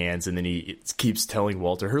in your hands, and then he keeps telling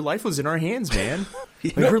Walter, her life was in our hands, man.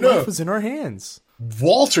 Like, life was in our hands.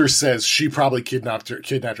 Walter says she probably kidnapped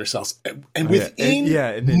herself, and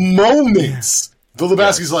within moments, the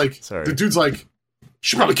Lebowski's like, the dude's like,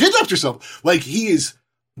 she probably kidnapped herself. Like, he is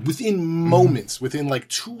within moments, within like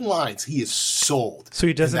 2 lines, he is sold. So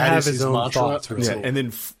he doesn't have his own thoughts.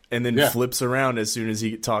 And then flips around as soon as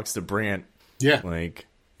he talks to Brandt. Yeah, like,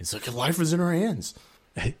 it's like, life was in our hands.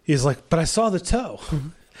 He's like, but I saw the toe.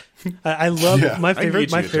 I love my favorite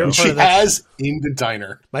part she of that, has in the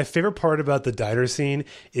diner. My favorite part about the diner scene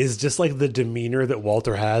is just like the demeanor that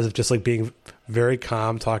Walter has of just like being very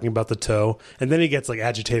calm, talking about the toe, and then he gets like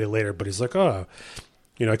agitated later, but he's like, oh,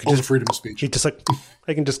 I could just freedom of speech. He just like,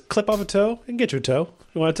 I can just clip off a toe and get you a toe.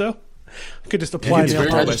 You want a toe? I could just apply nail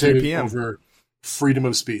polish over freedom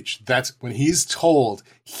of speech. That's when he's told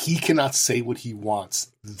he cannot say what he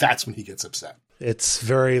wants. That's when he gets upset. It's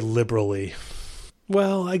very liberally.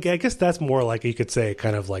 Well, I guess that's more like, you could say,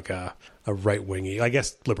 kind of like a right wingy. I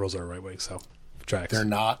guess liberals are right wing, so tracks. They're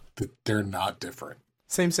not different.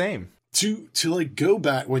 Same. To like go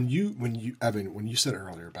back when you Evan, when you said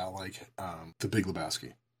earlier about like the Big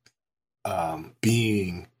Lebowski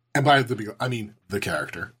being, and by the big I mean the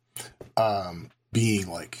character being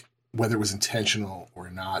like, whether it was intentional or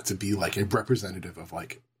not, to be like a representative of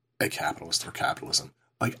like a capitalist or capitalism.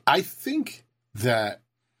 Like, I think that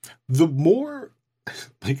the more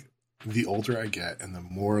like the older I get and the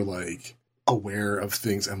more like aware of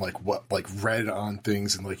things and like what like read on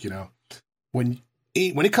things, and like, when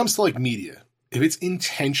it comes to like media, if it's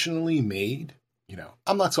intentionally made,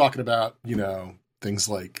 I'm not talking about, things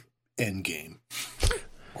like Endgame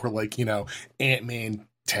or like, Ant-Man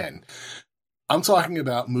 10. I'm talking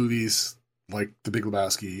about movies like The Big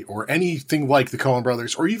Lebowski or anything like the Coen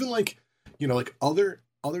Brothers, or even like, like other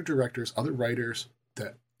directors, other writers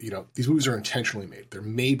that, these movies are intentionally made. They're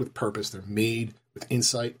made with purpose. They're made with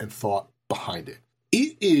insight and thought behind it.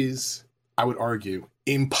 It is, I would argue,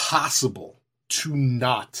 impossible to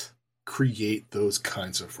not create those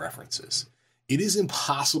kinds of references. It is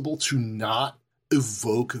impossible to not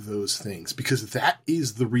evoke those things, because that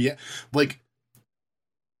is the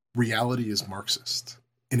reality is Marxist.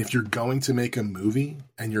 And if you're going to make a movie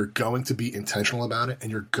and you're going to be intentional about it and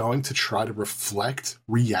you're going to try to reflect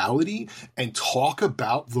reality and talk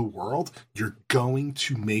about the world, you're going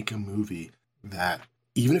to make a movie that,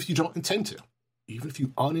 even if you don't intend to, even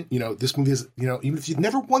if this movie is, even if you've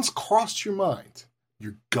never once crossed your mind,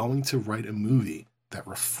 you're going to write a movie that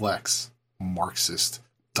reflects Marxist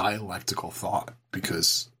dialectical thought,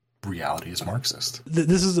 because reality is Marxist.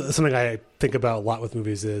 This is something I think about a lot with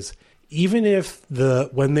movies, is even if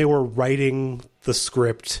when they were writing the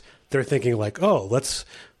script, they're thinking like, oh, let's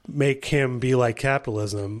make him be like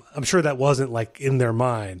capitalism. I'm sure that wasn't like in their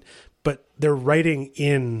mind, but they're writing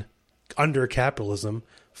in under capitalism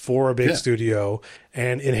for a big studio,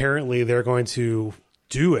 and inherently they're going to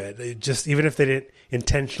do it. Just even if they didn't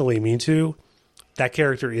intentionally mean to, that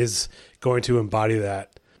character is going to embody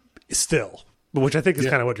that still. Which I think is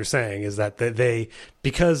kind of what you're saying, is that they,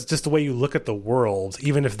 because just the way you look at the world,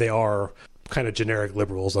 even if they are kind of generic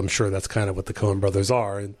liberals, I'm sure that's kind of what the Coen brothers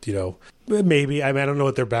are. And, maybe, I don't know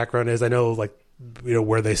what their background is. I know like,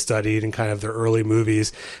 where they studied and kind of their early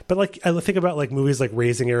movies. But like, I think about like movies like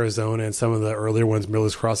Raising Arizona and some of the earlier ones,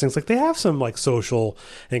 Miller's Crossings, like they have some like social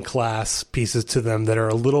and class pieces to them that are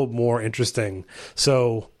a little more interesting.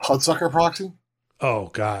 So Hudsucker Proxy? Oh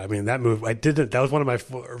God. I mean, that movie, that was one of my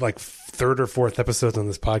like 3rd or 4th episodes on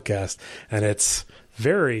this podcast. And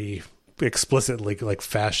very explicitly like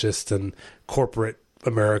fascist and corporate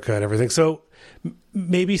America and everything. So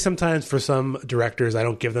maybe sometimes for some directors, I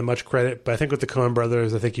don't give them much credit, but I think with the Coen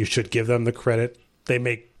brothers, I think you should give them the credit. They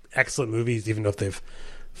make excellent movies, even if they've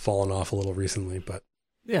fallen off a little recently. But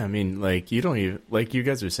yeah, I mean, like, you don't even, like you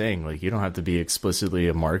guys are saying, like, you don't have to be explicitly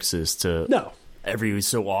a Marxist to every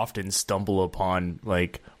so often stumble upon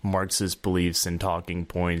like Marxist beliefs and talking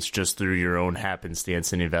points just through your own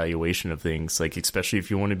happenstance and evaluation of things. Like, especially if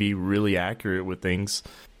you want to be really accurate with things,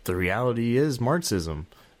 the reality is Marxism.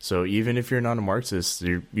 So even if you're not a Marxist,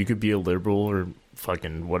 you could be a liberal or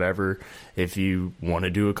fucking whatever. If you want to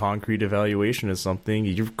do a concrete evaluation of something,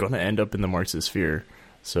 you're going to end up in the Marxist sphere.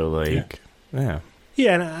 So, like, yeah.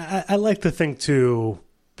 Yeah, and I like to think, too,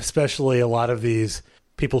 especially a lot of these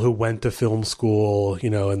people who went to film school, you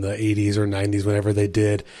know, in the 80s or 90s, whenever they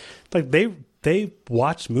did, like, they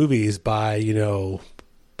watched movies by,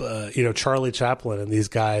 Charlie Chaplin and these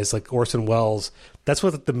guys like Orson Welles. That's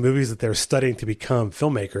what the movies that they're studying to become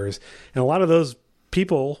filmmakers. And a lot of those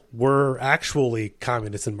people were actually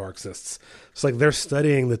communists and Marxists. It's like they're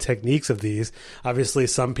studying the techniques of these. Obviously,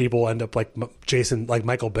 some people end up like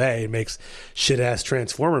Michael Bay makes shit ass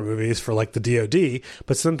Transformer movies for like the DoD,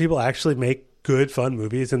 but some people actually make good fun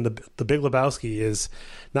movies, and the Big Lebowski is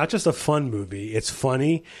not just a fun movie, it's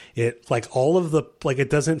funny. It like all of the like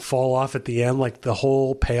it doesn't fall off at the end. Like the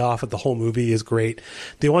whole payoff of the whole movie is great.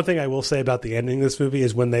 The one thing I will say about the ending of this movie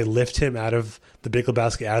is when they lift him out of the Big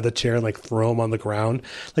Lebowski out of the chair and like throw him on the ground.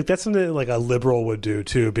 Like that's something that, like a liberal would do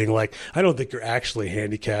too, being like, I don't think you're actually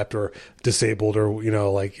handicapped or disabled or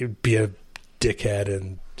like be a dickhead,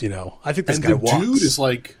 and I think this guy walks. The dude is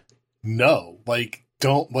like, no, like,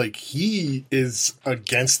 don't, like, he is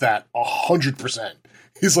against that 100%.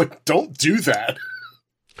 He's like, don't do that.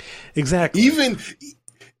 Exactly.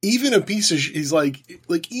 Even a piece of he's like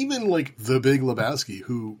even like the Big Lebowski,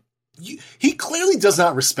 who he clearly does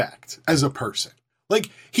not respect as a person. Like,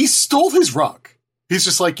 he stole his rug. He's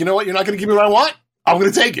just like, you know what? You're not going to give me what I want. I'm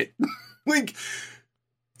going to take it. Like,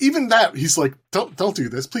 even that, he's like, don't do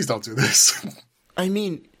this. Please don't do this. I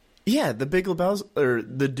mean, yeah, the Big Lebowski, or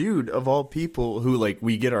the dude of all people who, like,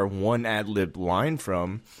 we get our one ad-lib line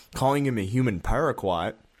from, calling him a human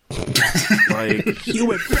paraquat. Like,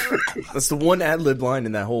 human paraquat. That's the one ad-lib line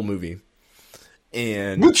in that whole movie.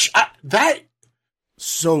 And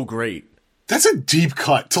so great. That's a deep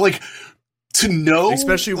cut to know.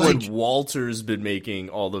 Especially when Walter's been making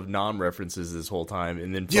all the non-references this whole time,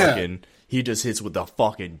 and then fucking he just hits with the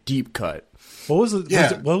fucking deep cut. What was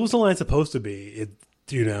the line supposed to be?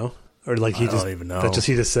 Do you know? Or like he just don't even know.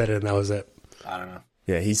 He just said it and that was it. I don't know.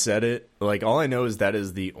 Yeah, he said it. Like, all I know is that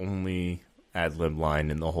is the only ad-lib line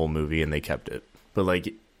in the whole movie, and they kept it. But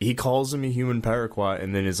like, he calls him a human paraquat,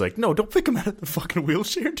 and then is like, no, don't pick him out of the fucking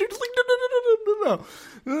wheelchair, dude. It's like,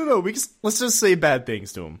 no. Let's just say bad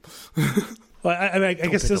things to him. Well, I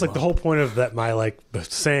guess this like the whole point of that. My like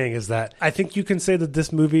saying is that I think you can say that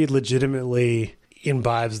this movie legitimately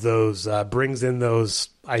imbibes those, brings in those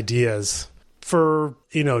ideas for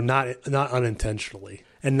not unintentionally,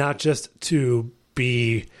 and not just to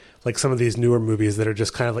be like some of these newer movies that are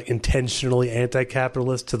just kind of like intentionally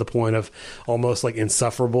anti-capitalist to the point of almost like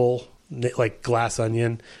insufferable, like Glass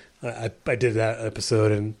Onion. I did that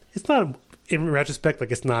episode, and it's not, in retrospect,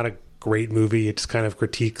 like it's not a great movie. It just kind of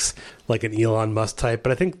critiques like an Elon Musk type.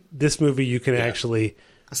 But I think this movie you can actually,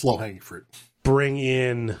 that's low-hanging fruit, bring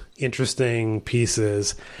in interesting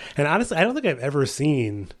pieces. And honestly, I don't think I've ever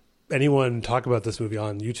seen anyone talk about this movie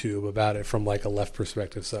on YouTube about it from like a left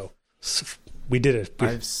perspective. So we did it.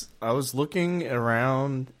 I was looking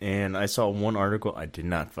around and I saw one article. I did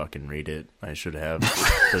not fucking read it. I should have,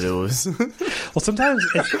 but it was. Well, sometimes.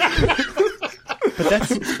 But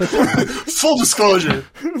that's full disclosure.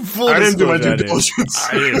 I didn't do my due diligence.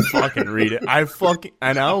 I didn't fucking read it.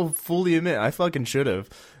 And I'll fully admit, I fucking should have.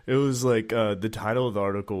 It was like, the title of the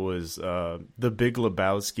article was The Big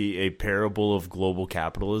Lebowski, A Parable of Global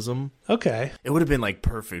Capitalism. Okay. It would have been like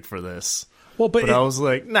perfect for this. Well, but I was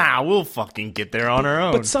like, nah, we'll fucking get there on our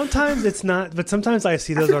own. But sometimes it's not. But sometimes I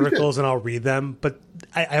see those articles and I'll read them. But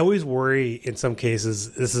I always worry in some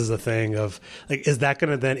cases, this is a thing of like, is that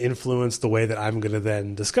going to then influence the way that I'm going to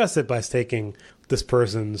then discuss it by taking this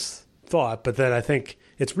person's thought? But then I think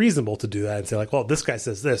it's reasonable to do that and say like, well, this guy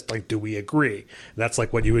says this, like, do we agree? And that's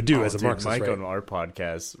like what you would do as a Marxist. Mike, right? On our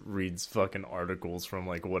podcast reads fucking articles from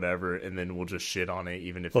like whatever, and then we'll just shit on it,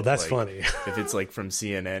 even if that's like, funny. If it's like from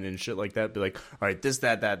CNN and shit like that, be like, all right, this,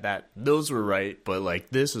 that, those were right, but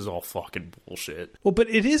like this is all fucking bullshit. Well, but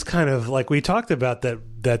it is kind of like we talked about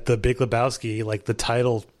that the Big Lebowski, like the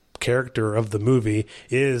title character of the movie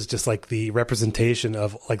is just like the representation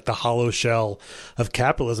of like the hollow shell of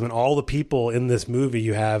capitalism. And all the people in this movie,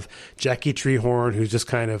 you have Jackie Treehorn, who's just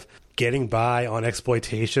kind of getting by on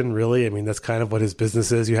exploitation, really. I mean, that's kind of what his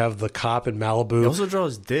business is. You have the cop in Malibu. He also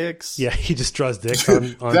draws dicks. Yeah, he just draws dicks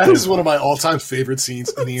on That is one of my all-time favorite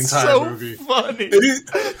scenes in the entire so movie. Funny.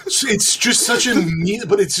 It's just such a neat,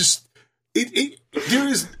 but it's just there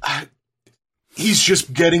is. He's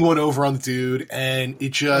just getting one over on the dude, and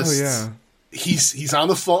it just he's on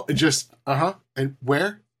the phone and just and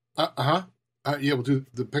where yeah, we'll do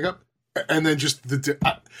the pickup, and then just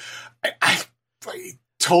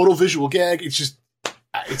total visual gag. It's just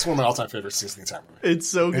it's one of my all-time favorite scenes in the entire movie. It's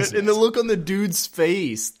so good. And the look on the dude's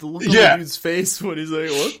face. The look on the dude's face when he's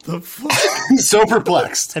like, what the fuck? He's so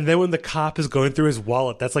perplexed. And then when the cop is going through his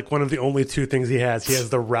wallet, that's like one of the only two things he has. He has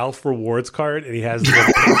the Ralph Rewards card, and he has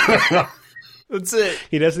the That's it.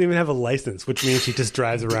 He doesn't even have a license, which means he just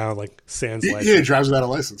drives around like sans license. Yeah, he drives without a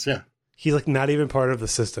license, yeah. He's like not even part of the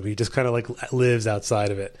system. He just kind of like lives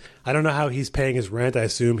outside of it. I don't know how he's paying his rent. I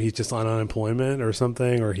assume he's just on unemployment or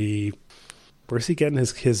something, or where's he getting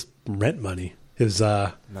his rent money? His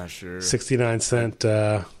not sure 69-cent.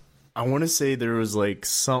 I want to say there was like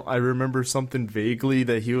I remember something vaguely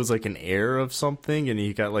that he was like an heir of something and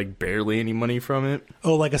he got like barely any money from it.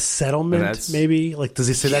 Oh, like a settlement maybe? Like does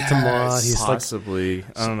he say that to Ma? He's possibly.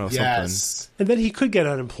 I don't know, something. And then he could get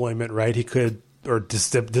unemployment, right? He could, or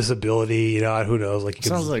disability, who knows? Like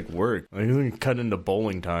sounds like work. Like he can cut into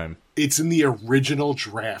bowling time. It's in the original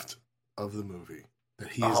draft of the movie that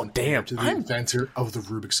he is the inventor of the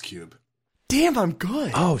Rubik's Cube. Damn, I'm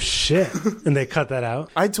good. Oh, shit. And they cut that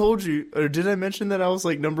out? I told you, or did I mention that I was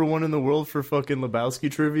like #1 in the world for fucking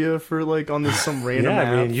Lebowski trivia for like on this some random app?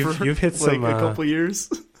 I mean, you've hit some like a couple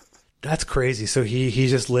years. That's crazy. So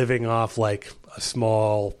he's just living off like a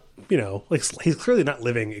small, like he's clearly not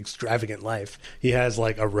living extravagant life. He has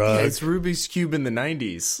like a rug. Yeah, it's Rubik's Cube in the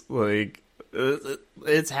 90s. Like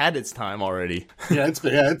it's had its time already.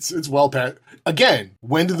 It's well past. Again,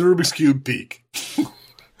 when did the Rubik's Cube peak?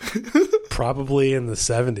 Probably in the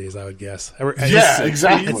 70s, I would guess. Yeah,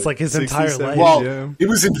 exactly. It's like his entire life. Well, it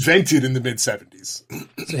was invented in the mid-70s.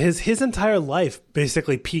 So his entire life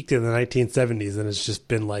basically peaked in the 1970s, and it's just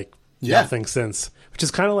been like nothing since. Which is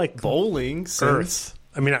kind of like bowling Earth.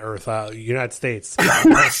 I mean, not Earth, United States.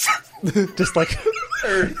 Just like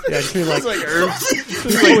Earth. Yeah, I just mean like Earth.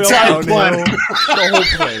 Just like downhill. The whole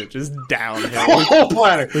planet, just downhill. The whole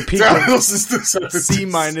planet. Downhill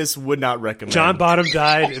C- would not recommend. John Bottom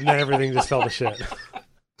died, and then everything just fell to shit.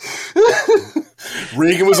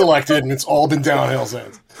 Reagan was elected, and it's all been downhill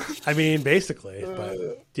since. I mean, basically,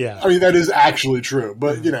 but yeah. I mean, that is actually true,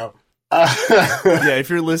 but yeah, if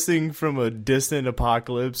you're listening from a distant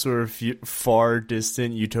apocalypse or a far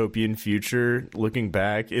distant utopian future, looking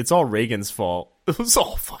back, it's all Reagan's fault. It was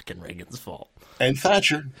all fucking Reagan's fault. And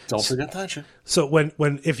Thatcher. Don't forget Thatcher. So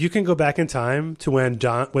if you can go back in time to when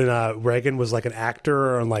Reagan was like an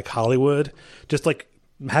actor on like Hollywood, just like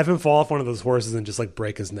have him fall off one of those horses and just like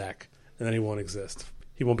break his neck, and then he won't exist.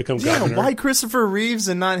 He won't become governor. Why Christopher Reeves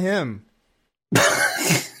and not him?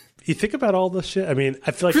 You think about all this shit. I mean,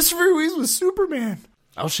 I feel like Christopher Reeves was Superman.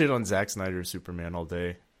 I'll shit on Zack Snyder's Superman all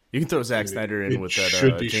day. You can throw Zack Snyder in with that.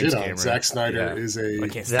 Should be James shit on. Cameron. Zack Snyder is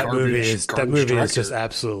that movie is just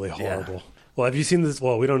absolutely horrible. Yeah. Well, have you seen this?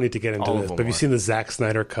 Well, we don't need to get into this, but have you seen the Zack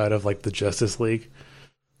Snyder cut of like the Justice League?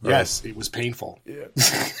 Yes, it was painful. Yeah.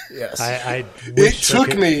 Yes, it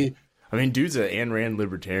took me. I mean, dude's an Ayn Rand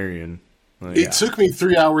libertarian. It took me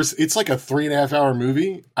 3 hours. It's like a 3.5 hour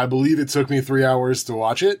movie. I believe it took me 3 hours to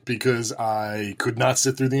watch it because I could not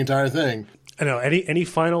sit through the entire thing. I know.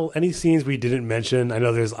 Any scenes we didn't mention? I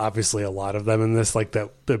know there's obviously a lot of them in this, like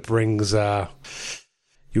that brings,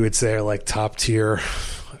 you would say, are like top tier.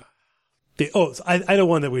 I know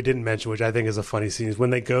one that we didn't mention, which I think is a funny scene, is when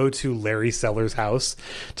they go to Larry Seller's house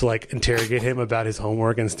to like interrogate him about his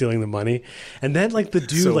homework and stealing the money. And then like the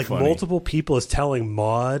dude, so like funny. Multiple people is telling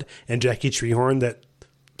Maude and Jackie Treehorn that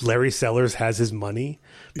Larry Sellers has his money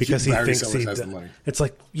because he thinks he has the money. It's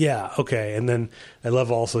like, yeah, okay. And then I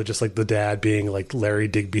love also just like the dad being like Larry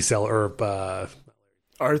Digby Seller or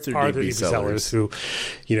Arthur Digby Sellers, who,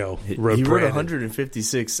 wrote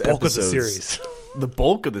 156 bulk episodes. Of the series. The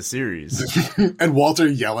bulk of the series. And Walter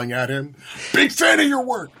yelling at him, big fan of your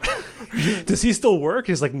work. Does he still work?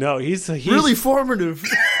 He's like, no, he's really formative.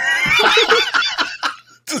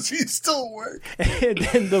 Does he still work? And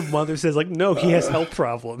then the mother says like, no, he has health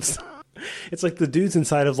problems. It's like the dude's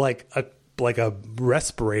inside of like a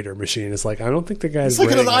respirator machine. It's like, I don't think the guy's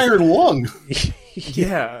like an iron lung.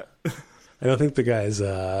 Yeah. I don't think the guy's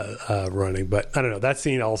running, but I don't know. That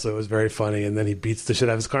scene also is very funny, and then he beats the shit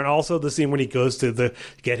out of his car. And also the scene when he goes to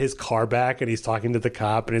get his car back, and he's talking to the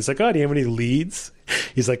cop, and he's like, "Oh, do you have any leads?"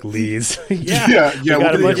 He's like, "Leads." We're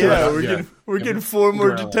getting 4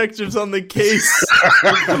 more detectives on the case.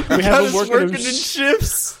 We have them working in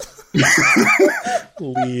shifts.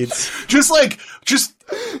 Leads.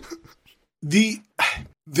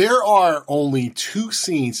 There are only 2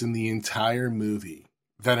 scenes in the entire movie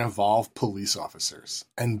that involve police officers,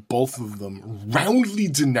 and both of them roundly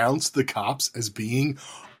denounce the cops as being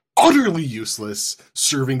utterly useless,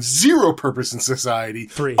 serving zero purpose in society.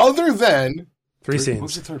 3. Other than 3 scenes. What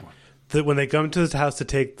was the third one? When they come to his house to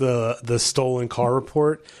take the stolen car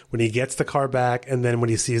report, when he gets the car back, and then when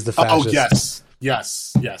he sees the fascist. Oh,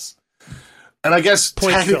 yes. And I guess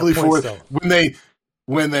technically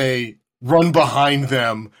when they run behind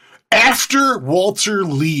them after Walter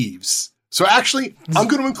leaves. So actually, I'm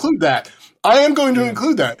going to include that. I am going to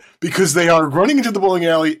include that because they are running into the bowling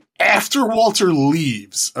alley after Walter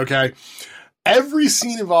leaves, okay? Every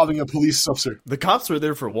scene involving a police officer. The cops were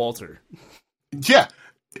there for Walter. Yeah,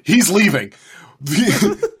 he's leaving.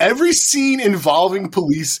 Every scene involving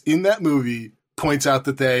police in that movie points out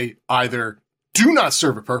that they either do not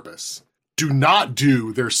serve a purpose, do not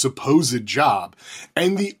do their supposed job,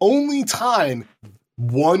 and the only time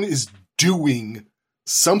one is doing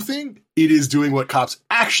something, it is doing what cops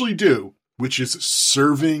actually do, which is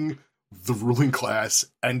serving the ruling class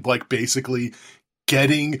and like basically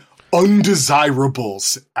getting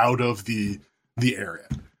undesirables out of the area.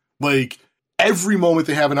 Like every moment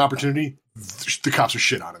they have an opportunity, the cops are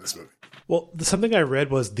shit on in this movie. Well, something I read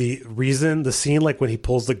was the scene like when he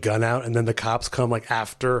pulls the gun out and then the cops come like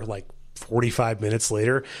after like 45 minutes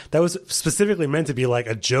later, that was specifically meant to be like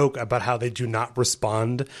a joke about how they do not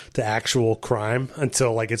respond to actual crime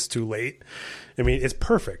until like it's too late. I mean, it's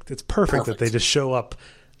perfect. It's perfect that they just show up.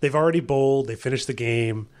 They've already bowled. They finished the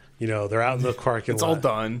game. You know, they're out in the parking lot. It's all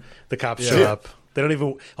done. The cops show up. They don't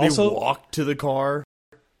even... They walk to the car.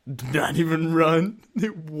 Not even run. They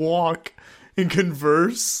walk and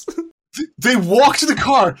converse. They walk to the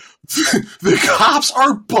car. The cops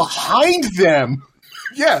are behind them.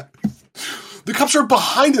 Yeah. The cops are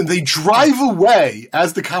behind them. They drive away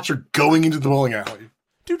as the cops are going into the bowling alley.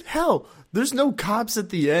 Dude, hell, there's no cops at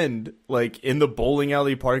the end, like in the bowling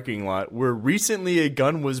alley parking lot, where recently a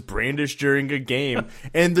gun was brandished during a game,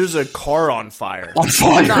 and there's a car on fire. On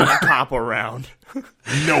fire! Not a cop around.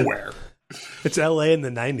 Nowhere. It's LA in the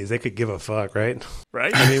 90s. They could give a fuck, right?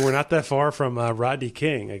 Right? I mean, we're not that far from Rodney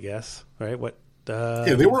King, I guess, right?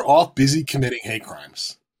 Yeah, they were all busy committing hate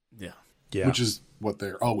crimes. Yeah. Which is what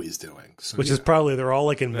they're always doing. So, Which is probably, they're all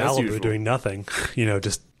like in That's Malibu usual. doing nothing, you know,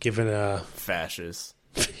 just giving a... Fascist.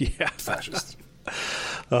 Yeah. Fascist.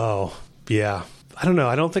 Oh, yeah. I don't know.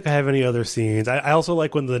 I don't think I have any other scenes. I also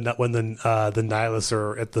like when the nihilists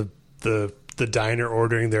are at the diner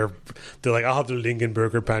ordering they're like, I'll have the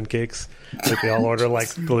Lingenberger pancakes. Like they all order like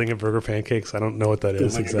the Lingenberger pancakes. I don't know what that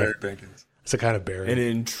is exactly. It's a kind of berry. And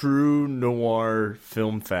in true noir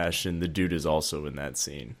film fashion, the dude is also in that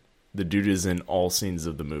scene. The dude is in all scenes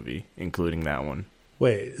of the movie, including that one.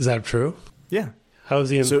 Wait, is that true? Yeah. How is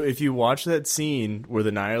he in? So if you watch that scene where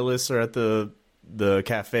the nihilists are at the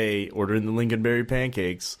cafe ordering the Lincolnberry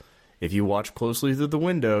pancakes, if you watch closely through the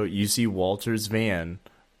window, you see Walter's van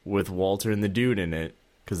with Walter and the dude in it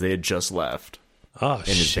because they had just left. Oh, in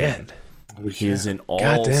his shit. Van. He is in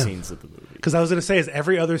all scenes of the movie. Because I was going to say, is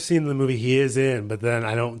every other scene in the movie he is in, but then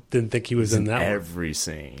I didn't think he was in that one. Every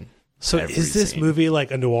scene. So is this movie like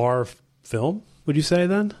a noir film, would you say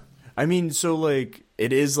then? I mean, so like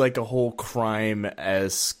it is like a whole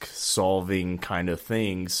crime-esque solving kind of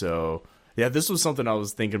thing. So yeah, this was something I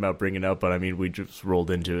was thinking about bringing up, but I mean, we just rolled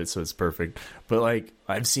into it, so it's perfect. But like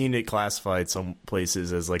I've seen it classified some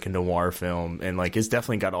places as like a noir film, and like it's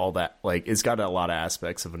definitely got all that. Like it's got a lot of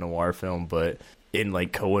aspects of a noir film, but in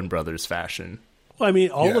like Coen Brothers fashion. Well, I mean,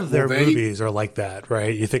 all of their movies are like that,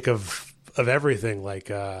 right? You think of everything like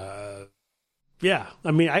yeah, I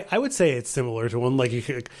mean, I would say it's similar to one. Like you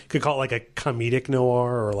could call it like a comedic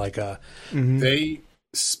noir or like a... They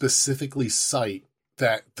specifically cite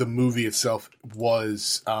that the movie itself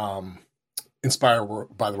was inspired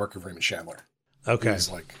by the work of Raymond Chandler. Okay.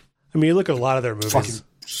 Like, I mean, you look at a lot of their movies.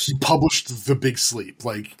 He published The Big Sleep.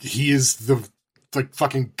 Like, he is the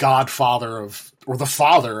fucking godfather of, or the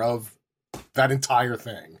father of that entire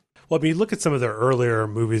thing. Well, I mean, look at some of their earlier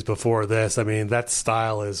movies before this. I mean, that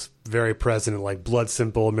style is very present in like Blood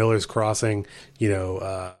Simple, Miller's Crossing, you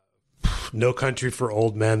know, No Country for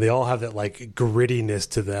Old Men. They all have that like grittiness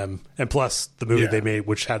to them, and plus the movie they made,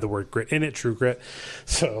 which had the word grit in it, True Grit.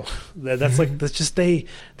 So that's like that's just they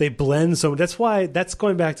blend. So that's why that's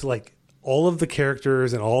going back to like all of the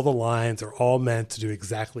characters and all the lines are all meant to do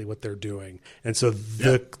exactly what they're doing. And so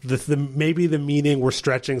the maybe the meaning we're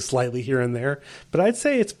stretching slightly here and there, but I'd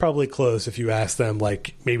say it's probably close if you ask them,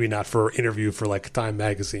 like maybe not for interview for like Time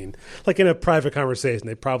magazine, like in a private conversation,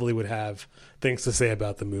 they probably would have things to say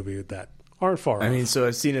about the movie that aren't far I off. mean, so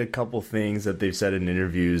I've seen a couple things that they've said in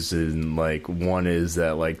interviews, and like one is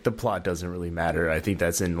that like the plot doesn't really matter. I think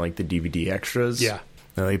that's in like the DVD extras. Yeah.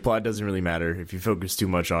 No, the plot doesn't really matter. If you focus too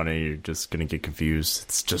much on it, you're just gonna get confused.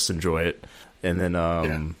 It's just enjoy it. And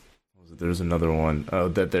then there's another one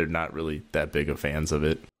that they're not really that big of fans of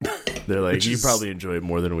it. They're like, you probably enjoy it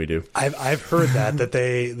more than we do. I've heard that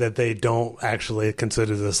they don't actually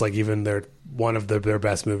consider this like even one of their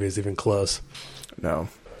best movies, even close. No,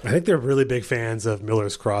 I think they're really big fans of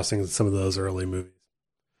Miller's Crossing and some of those early movies.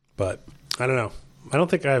 But I don't know. I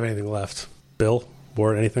don't think I have anything left. Bill,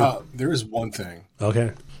 or anything? There is one thing.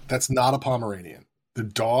 Okay. That's not a Pomeranian. The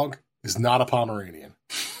dog is not a Pomeranian.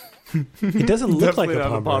 It doesn't look like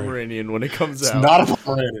definitely a not Pomeranian. when it comes It's out. not a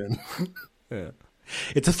Pomeranian. Yeah.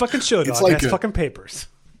 It's a fucking show dog. It's It like has fucking papers.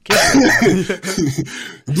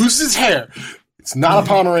 Loses his hair. It's not a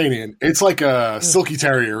Pomeranian. It's like a Silky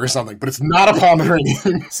Terrier or something, but it's not a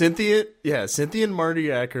Pomeranian. Cynthia and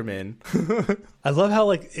Marty Ackerman. I love how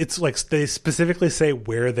like it's like they specifically say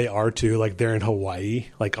where they are too. Like they're in Hawaii,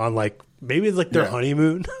 like on like maybe it's like their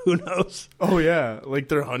honeymoon. Who knows? Oh yeah, like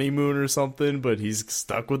their honeymoon or something. But he's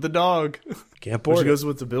stuck with the dog. Can't board. Which goes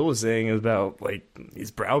with what Bill was saying about like he's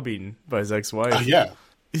browbeaten by his ex-wife. Yeah,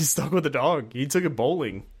 he's stuck with the dog. He took it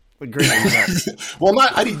bowling. Like, great. Well,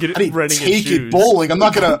 I didn't take it bowling. I'm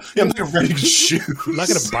not gonna rent his shoes. I'm not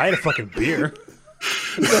gonna buy it a fucking beer.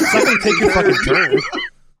 It's not gonna take your fucking turn.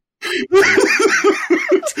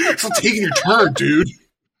 It's not taking your turn, dude.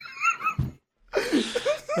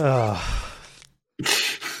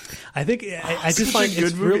 I think I just find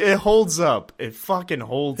good movie. It holds up. It fucking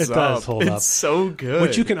holds up. It does hold up. It's so good.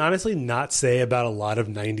 Which you can honestly not say about a lot of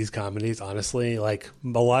 90s comedies, honestly. Like,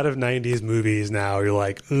 a lot of 90s movies now, you're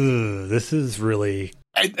like, ugh, this is really...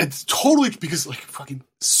 It's totally... Because, like, fucking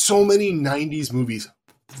so many 90s movies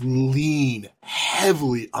lean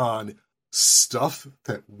heavily on stuff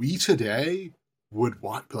that we today would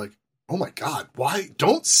want. Be like, oh my God, why?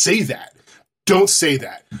 Don't say that. Don't say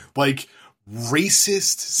that. Like...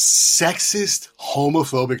 racist, sexist,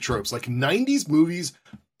 homophobic tropes. Like 90s movies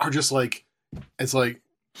are just like, it's like,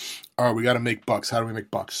 all right, we got to make bucks. How do we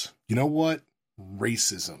make bucks? You know what?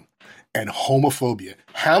 Racism and homophobia.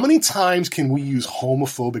 How many times can we use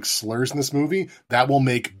homophobic slurs in this movie? That will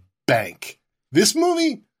make bank. This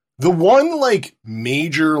movie, the one like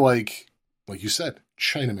major, like you said,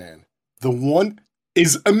 Chinaman, the one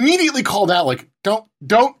is immediately called out like,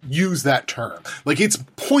 don't use that term. Like it's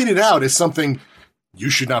pointed out as something you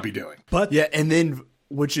should not be doing. But yeah, and then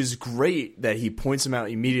which is great that he points him out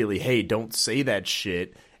immediately, hey, don't say that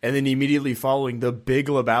shit. And then immediately following, the Big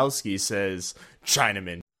Lebowski says,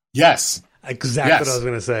 Chinaman. Yes. Exactly what I was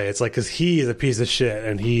going to say. It's like, because he is a piece of shit,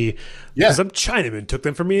 and because some Chinaman took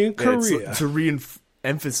them from me in Korea. To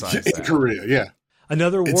re-emphasize that. In Korea, yeah.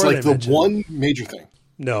 Another it's word like the one major thing.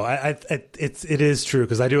 No, it is true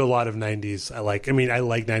because I do a lot of 90s. I like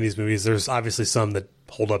 90s movies. There's obviously some that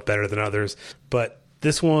hold up better than others, but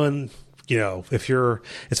this one, you know,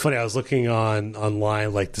 it's funny. I was looking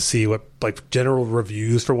online like to see what like general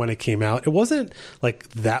reviews for when it came out. It wasn't like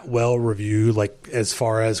that well reviewed. Like as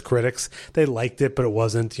far as critics, they liked it, but it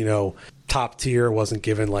wasn't, you know, top tier. It wasn't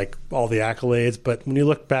given like all the accolades. But when you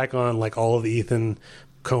look back on like all of the Ethan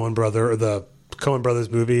Coen brothers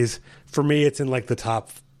movies, for me, it's in like the top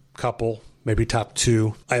couple, maybe top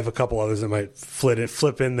two. I have a couple others that might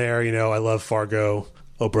flip in there. You know, I love Fargo.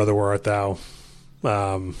 Oh, Brother, Where Art Thou?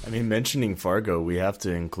 Mentioning Fargo, we have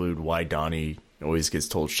to include why Donnie always gets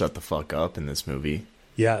told shut the fuck up in this movie.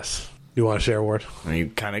 Yes. You want to share, Ward? We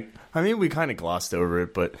kind of glossed over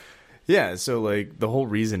it, but yeah, so like the whole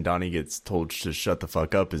reason Donnie gets told to shut the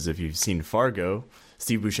fuck up is if you've seen Fargo,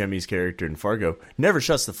 Steve Buscemi's character in Fargo never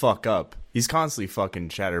shuts the fuck up. He's constantly fucking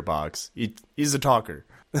chatterbox. He's a talker.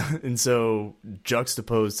 And so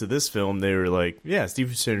juxtaposed to this film, they were like, yeah, Steve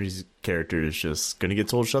Buscemi's character is just going to get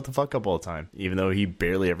told shut the fuck up all the time, even though he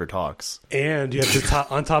barely ever talks. And you have to,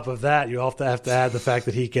 on top of that, you also have to add the fact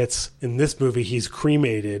that in this movie, he's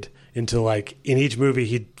cremated into like, in each movie,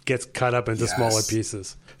 he gets cut up into smaller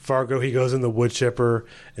pieces. Fargo, he goes in the wood chipper.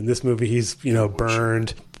 In this movie, he's, you know,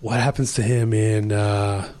 burned. What happens to him in,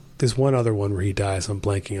 there's one other one where he dies. I'm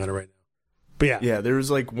blanking on it right now. But yeah, there was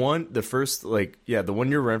like the first the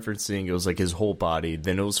one you're referencing, it was like his whole body.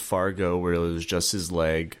 Then it was Fargo where it was just his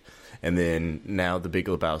leg, and then now the Big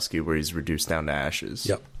Lebowski where he's reduced down to ashes.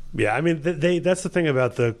 Yep. Yeah, I mean, that's the thing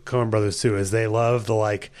about the Coen brothers too, is they love the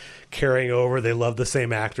like carrying over. They love the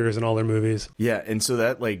same actors in all their movies. Yeah, and so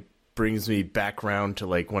that like brings me back around to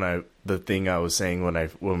like the thing I was saying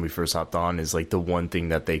when we first hopped on is like the one thing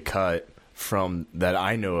that they cut from that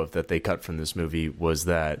I know of that they cut from this movie was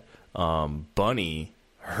that Bunny,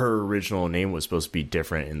 her original name was supposed to be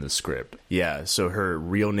different in the script. Yeah, so her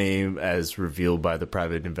real name as revealed by the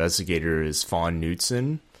private investigator is Fawn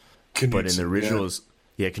Knutson. But in the original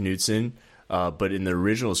Knutson. But in the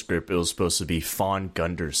original script, it was supposed to be Fawn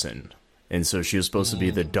Gunderson. And so she was supposed to be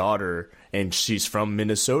the daughter, and she's from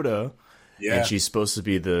Minnesota, and she's supposed to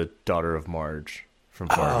be the daughter of Marge from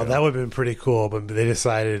Fargo. Oh, that would have been pretty cool, but they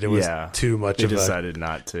decided it was too much They decided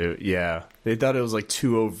not to. Yeah. They thought it was like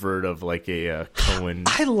too overt of like a Coen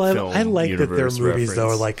I like that their movies, reference. Though,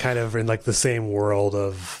 are like kind of in like the same world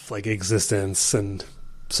of like existence, and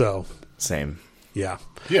so... Same. Yeah.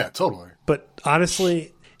 Yeah, totally. But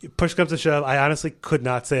honestly, push comes to shove, I honestly could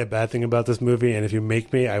not say a bad thing about this movie, and if you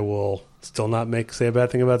make me, I will still not say a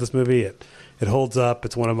bad thing about this movie. It holds up.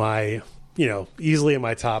 It's one of my, easily in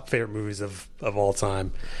my top favorite movies of all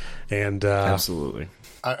time. And absolutely.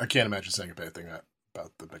 I can't imagine saying a bad thing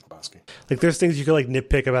about the Big Lebowski. Like, there's things you could like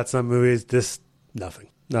nitpick about some movies. This, nothing.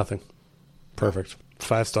 Perfect.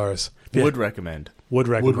 5 stars. Yeah. Would recommend.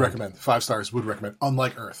 5 stars. Would recommend.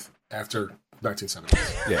 Unlike Earth after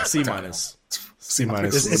 1970s. Yeah, C minus. C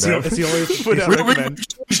minus. It's the only.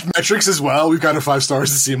 We metrics as well. We've got a 5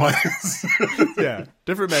 stars to C minus. Yeah,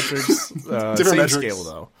 different metrics. Different same metrics. Scale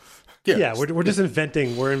though. Yeah, we're just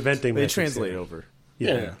inventing. We're inventing. They translate over.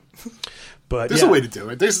 Yeah. But there's a way to do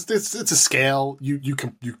it. It's a scale. You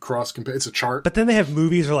cross compare. It's a chart. But then they have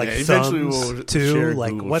movies or like eventually thumbs too.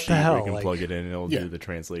 Like Google what the hell? We can like, plug it in and it'll do the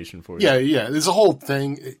translation for you. Yeah. There's a whole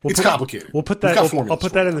thing. It's complicated. We'll put that. I'll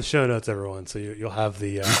put that in the show notes, everyone. So you'll have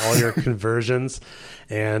the all your conversions.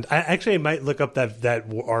 And I might look up that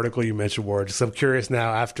article you mentioned, Ward. Just I'm curious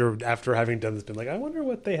now after having done this. Been like, I wonder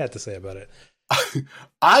what they had to say about it.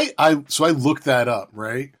 So I looked that up.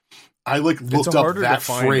 Right. I looked up that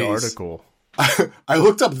phrase. Article. I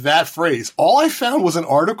looked up that phrase. All I found was an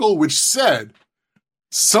article which said,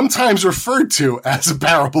 sometimes referred to as a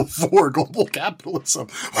parable for global capitalism.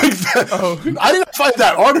 Like that. Oh. I didn't find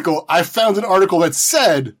that article. I found an article that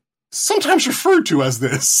said, sometimes referred to as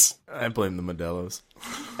this. I blame the Modelos.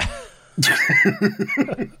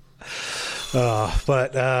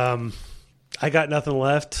 But I got nothing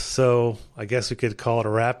left, so I guess we could call it a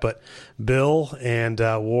wrap. But Bill and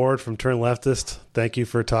Ward from Turn Leftist, thank you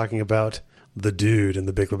for talking about the dude in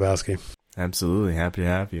the Big Lebowski. Absolutely. Happy to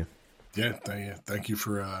have you. Yeah. Thank you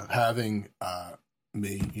for having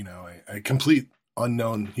me, a complete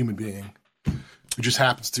unknown human being who just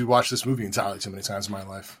happens to watch this movie entirely too many times in my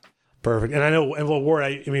life. Perfect. And I know, and well, Ward,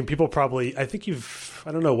 I mean, people probably, I think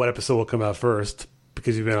I don't know what episode will come out first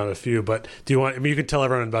because you've been on a few, but do you want, I mean, you can tell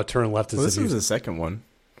everyone about Turn Leftist. Well, this is the second one.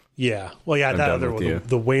 Yeah. Well, yeah, that other one,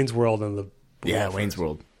 the Wayne's World and the. Wayne's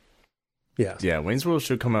World. Yeah. Yeah, Wayne's World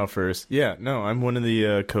should come out first. Yeah, no, I'm one of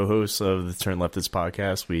the co-hosts of the Turn Leftist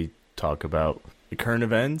podcast. We talk about the current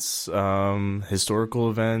events, historical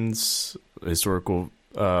events, historical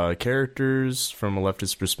characters from a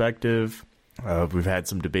leftist perspective. We've had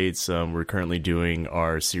some debates. We're currently doing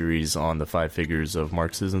our series on the 5 figures of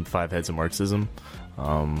Marxism, the 5 heads of Marxism.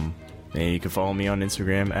 And you can follow me on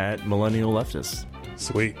Instagram at Millennial Leftist.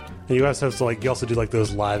 Sweet. And you also have you also do like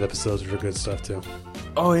those live episodes, which are good stuff too.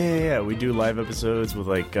 Oh yeah. We do live episodes with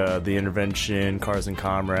like the Intervention, Cars and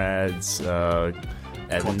Comrades, Evan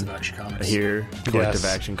Collective Action Comics here, Collective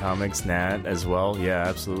Action Comics, Nat as well. Yeah,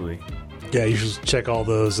 absolutely. Yeah, you should check all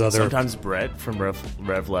those other. Sometimes Brett from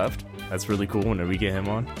Rev Left. That's really cool whenever we get him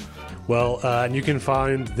on. Well, and you can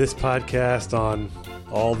find this podcast on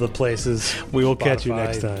all the places. We will catch you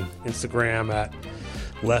next time. Instagram at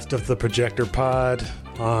Left of the Projector Pod,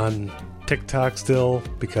 on TikTok still,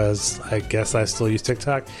 because I guess I still use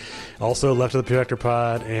TikTok. Also Left of the Projector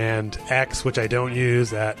Pod, and X, which I don't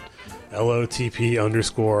use, at LOTP_pod,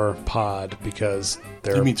 because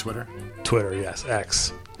they're... You mean Twitter? Twitter, yes,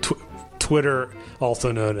 X. Twitter,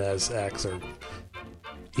 also known as X, or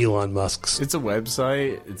Elon Musk's. It's a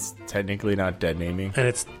website. It's technically not dead naming. And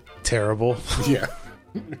it's terrible. Yeah.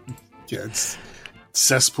 Yeah, it's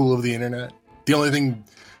cesspool of the internet. The only thing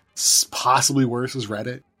possibly worse is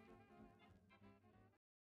Reddit.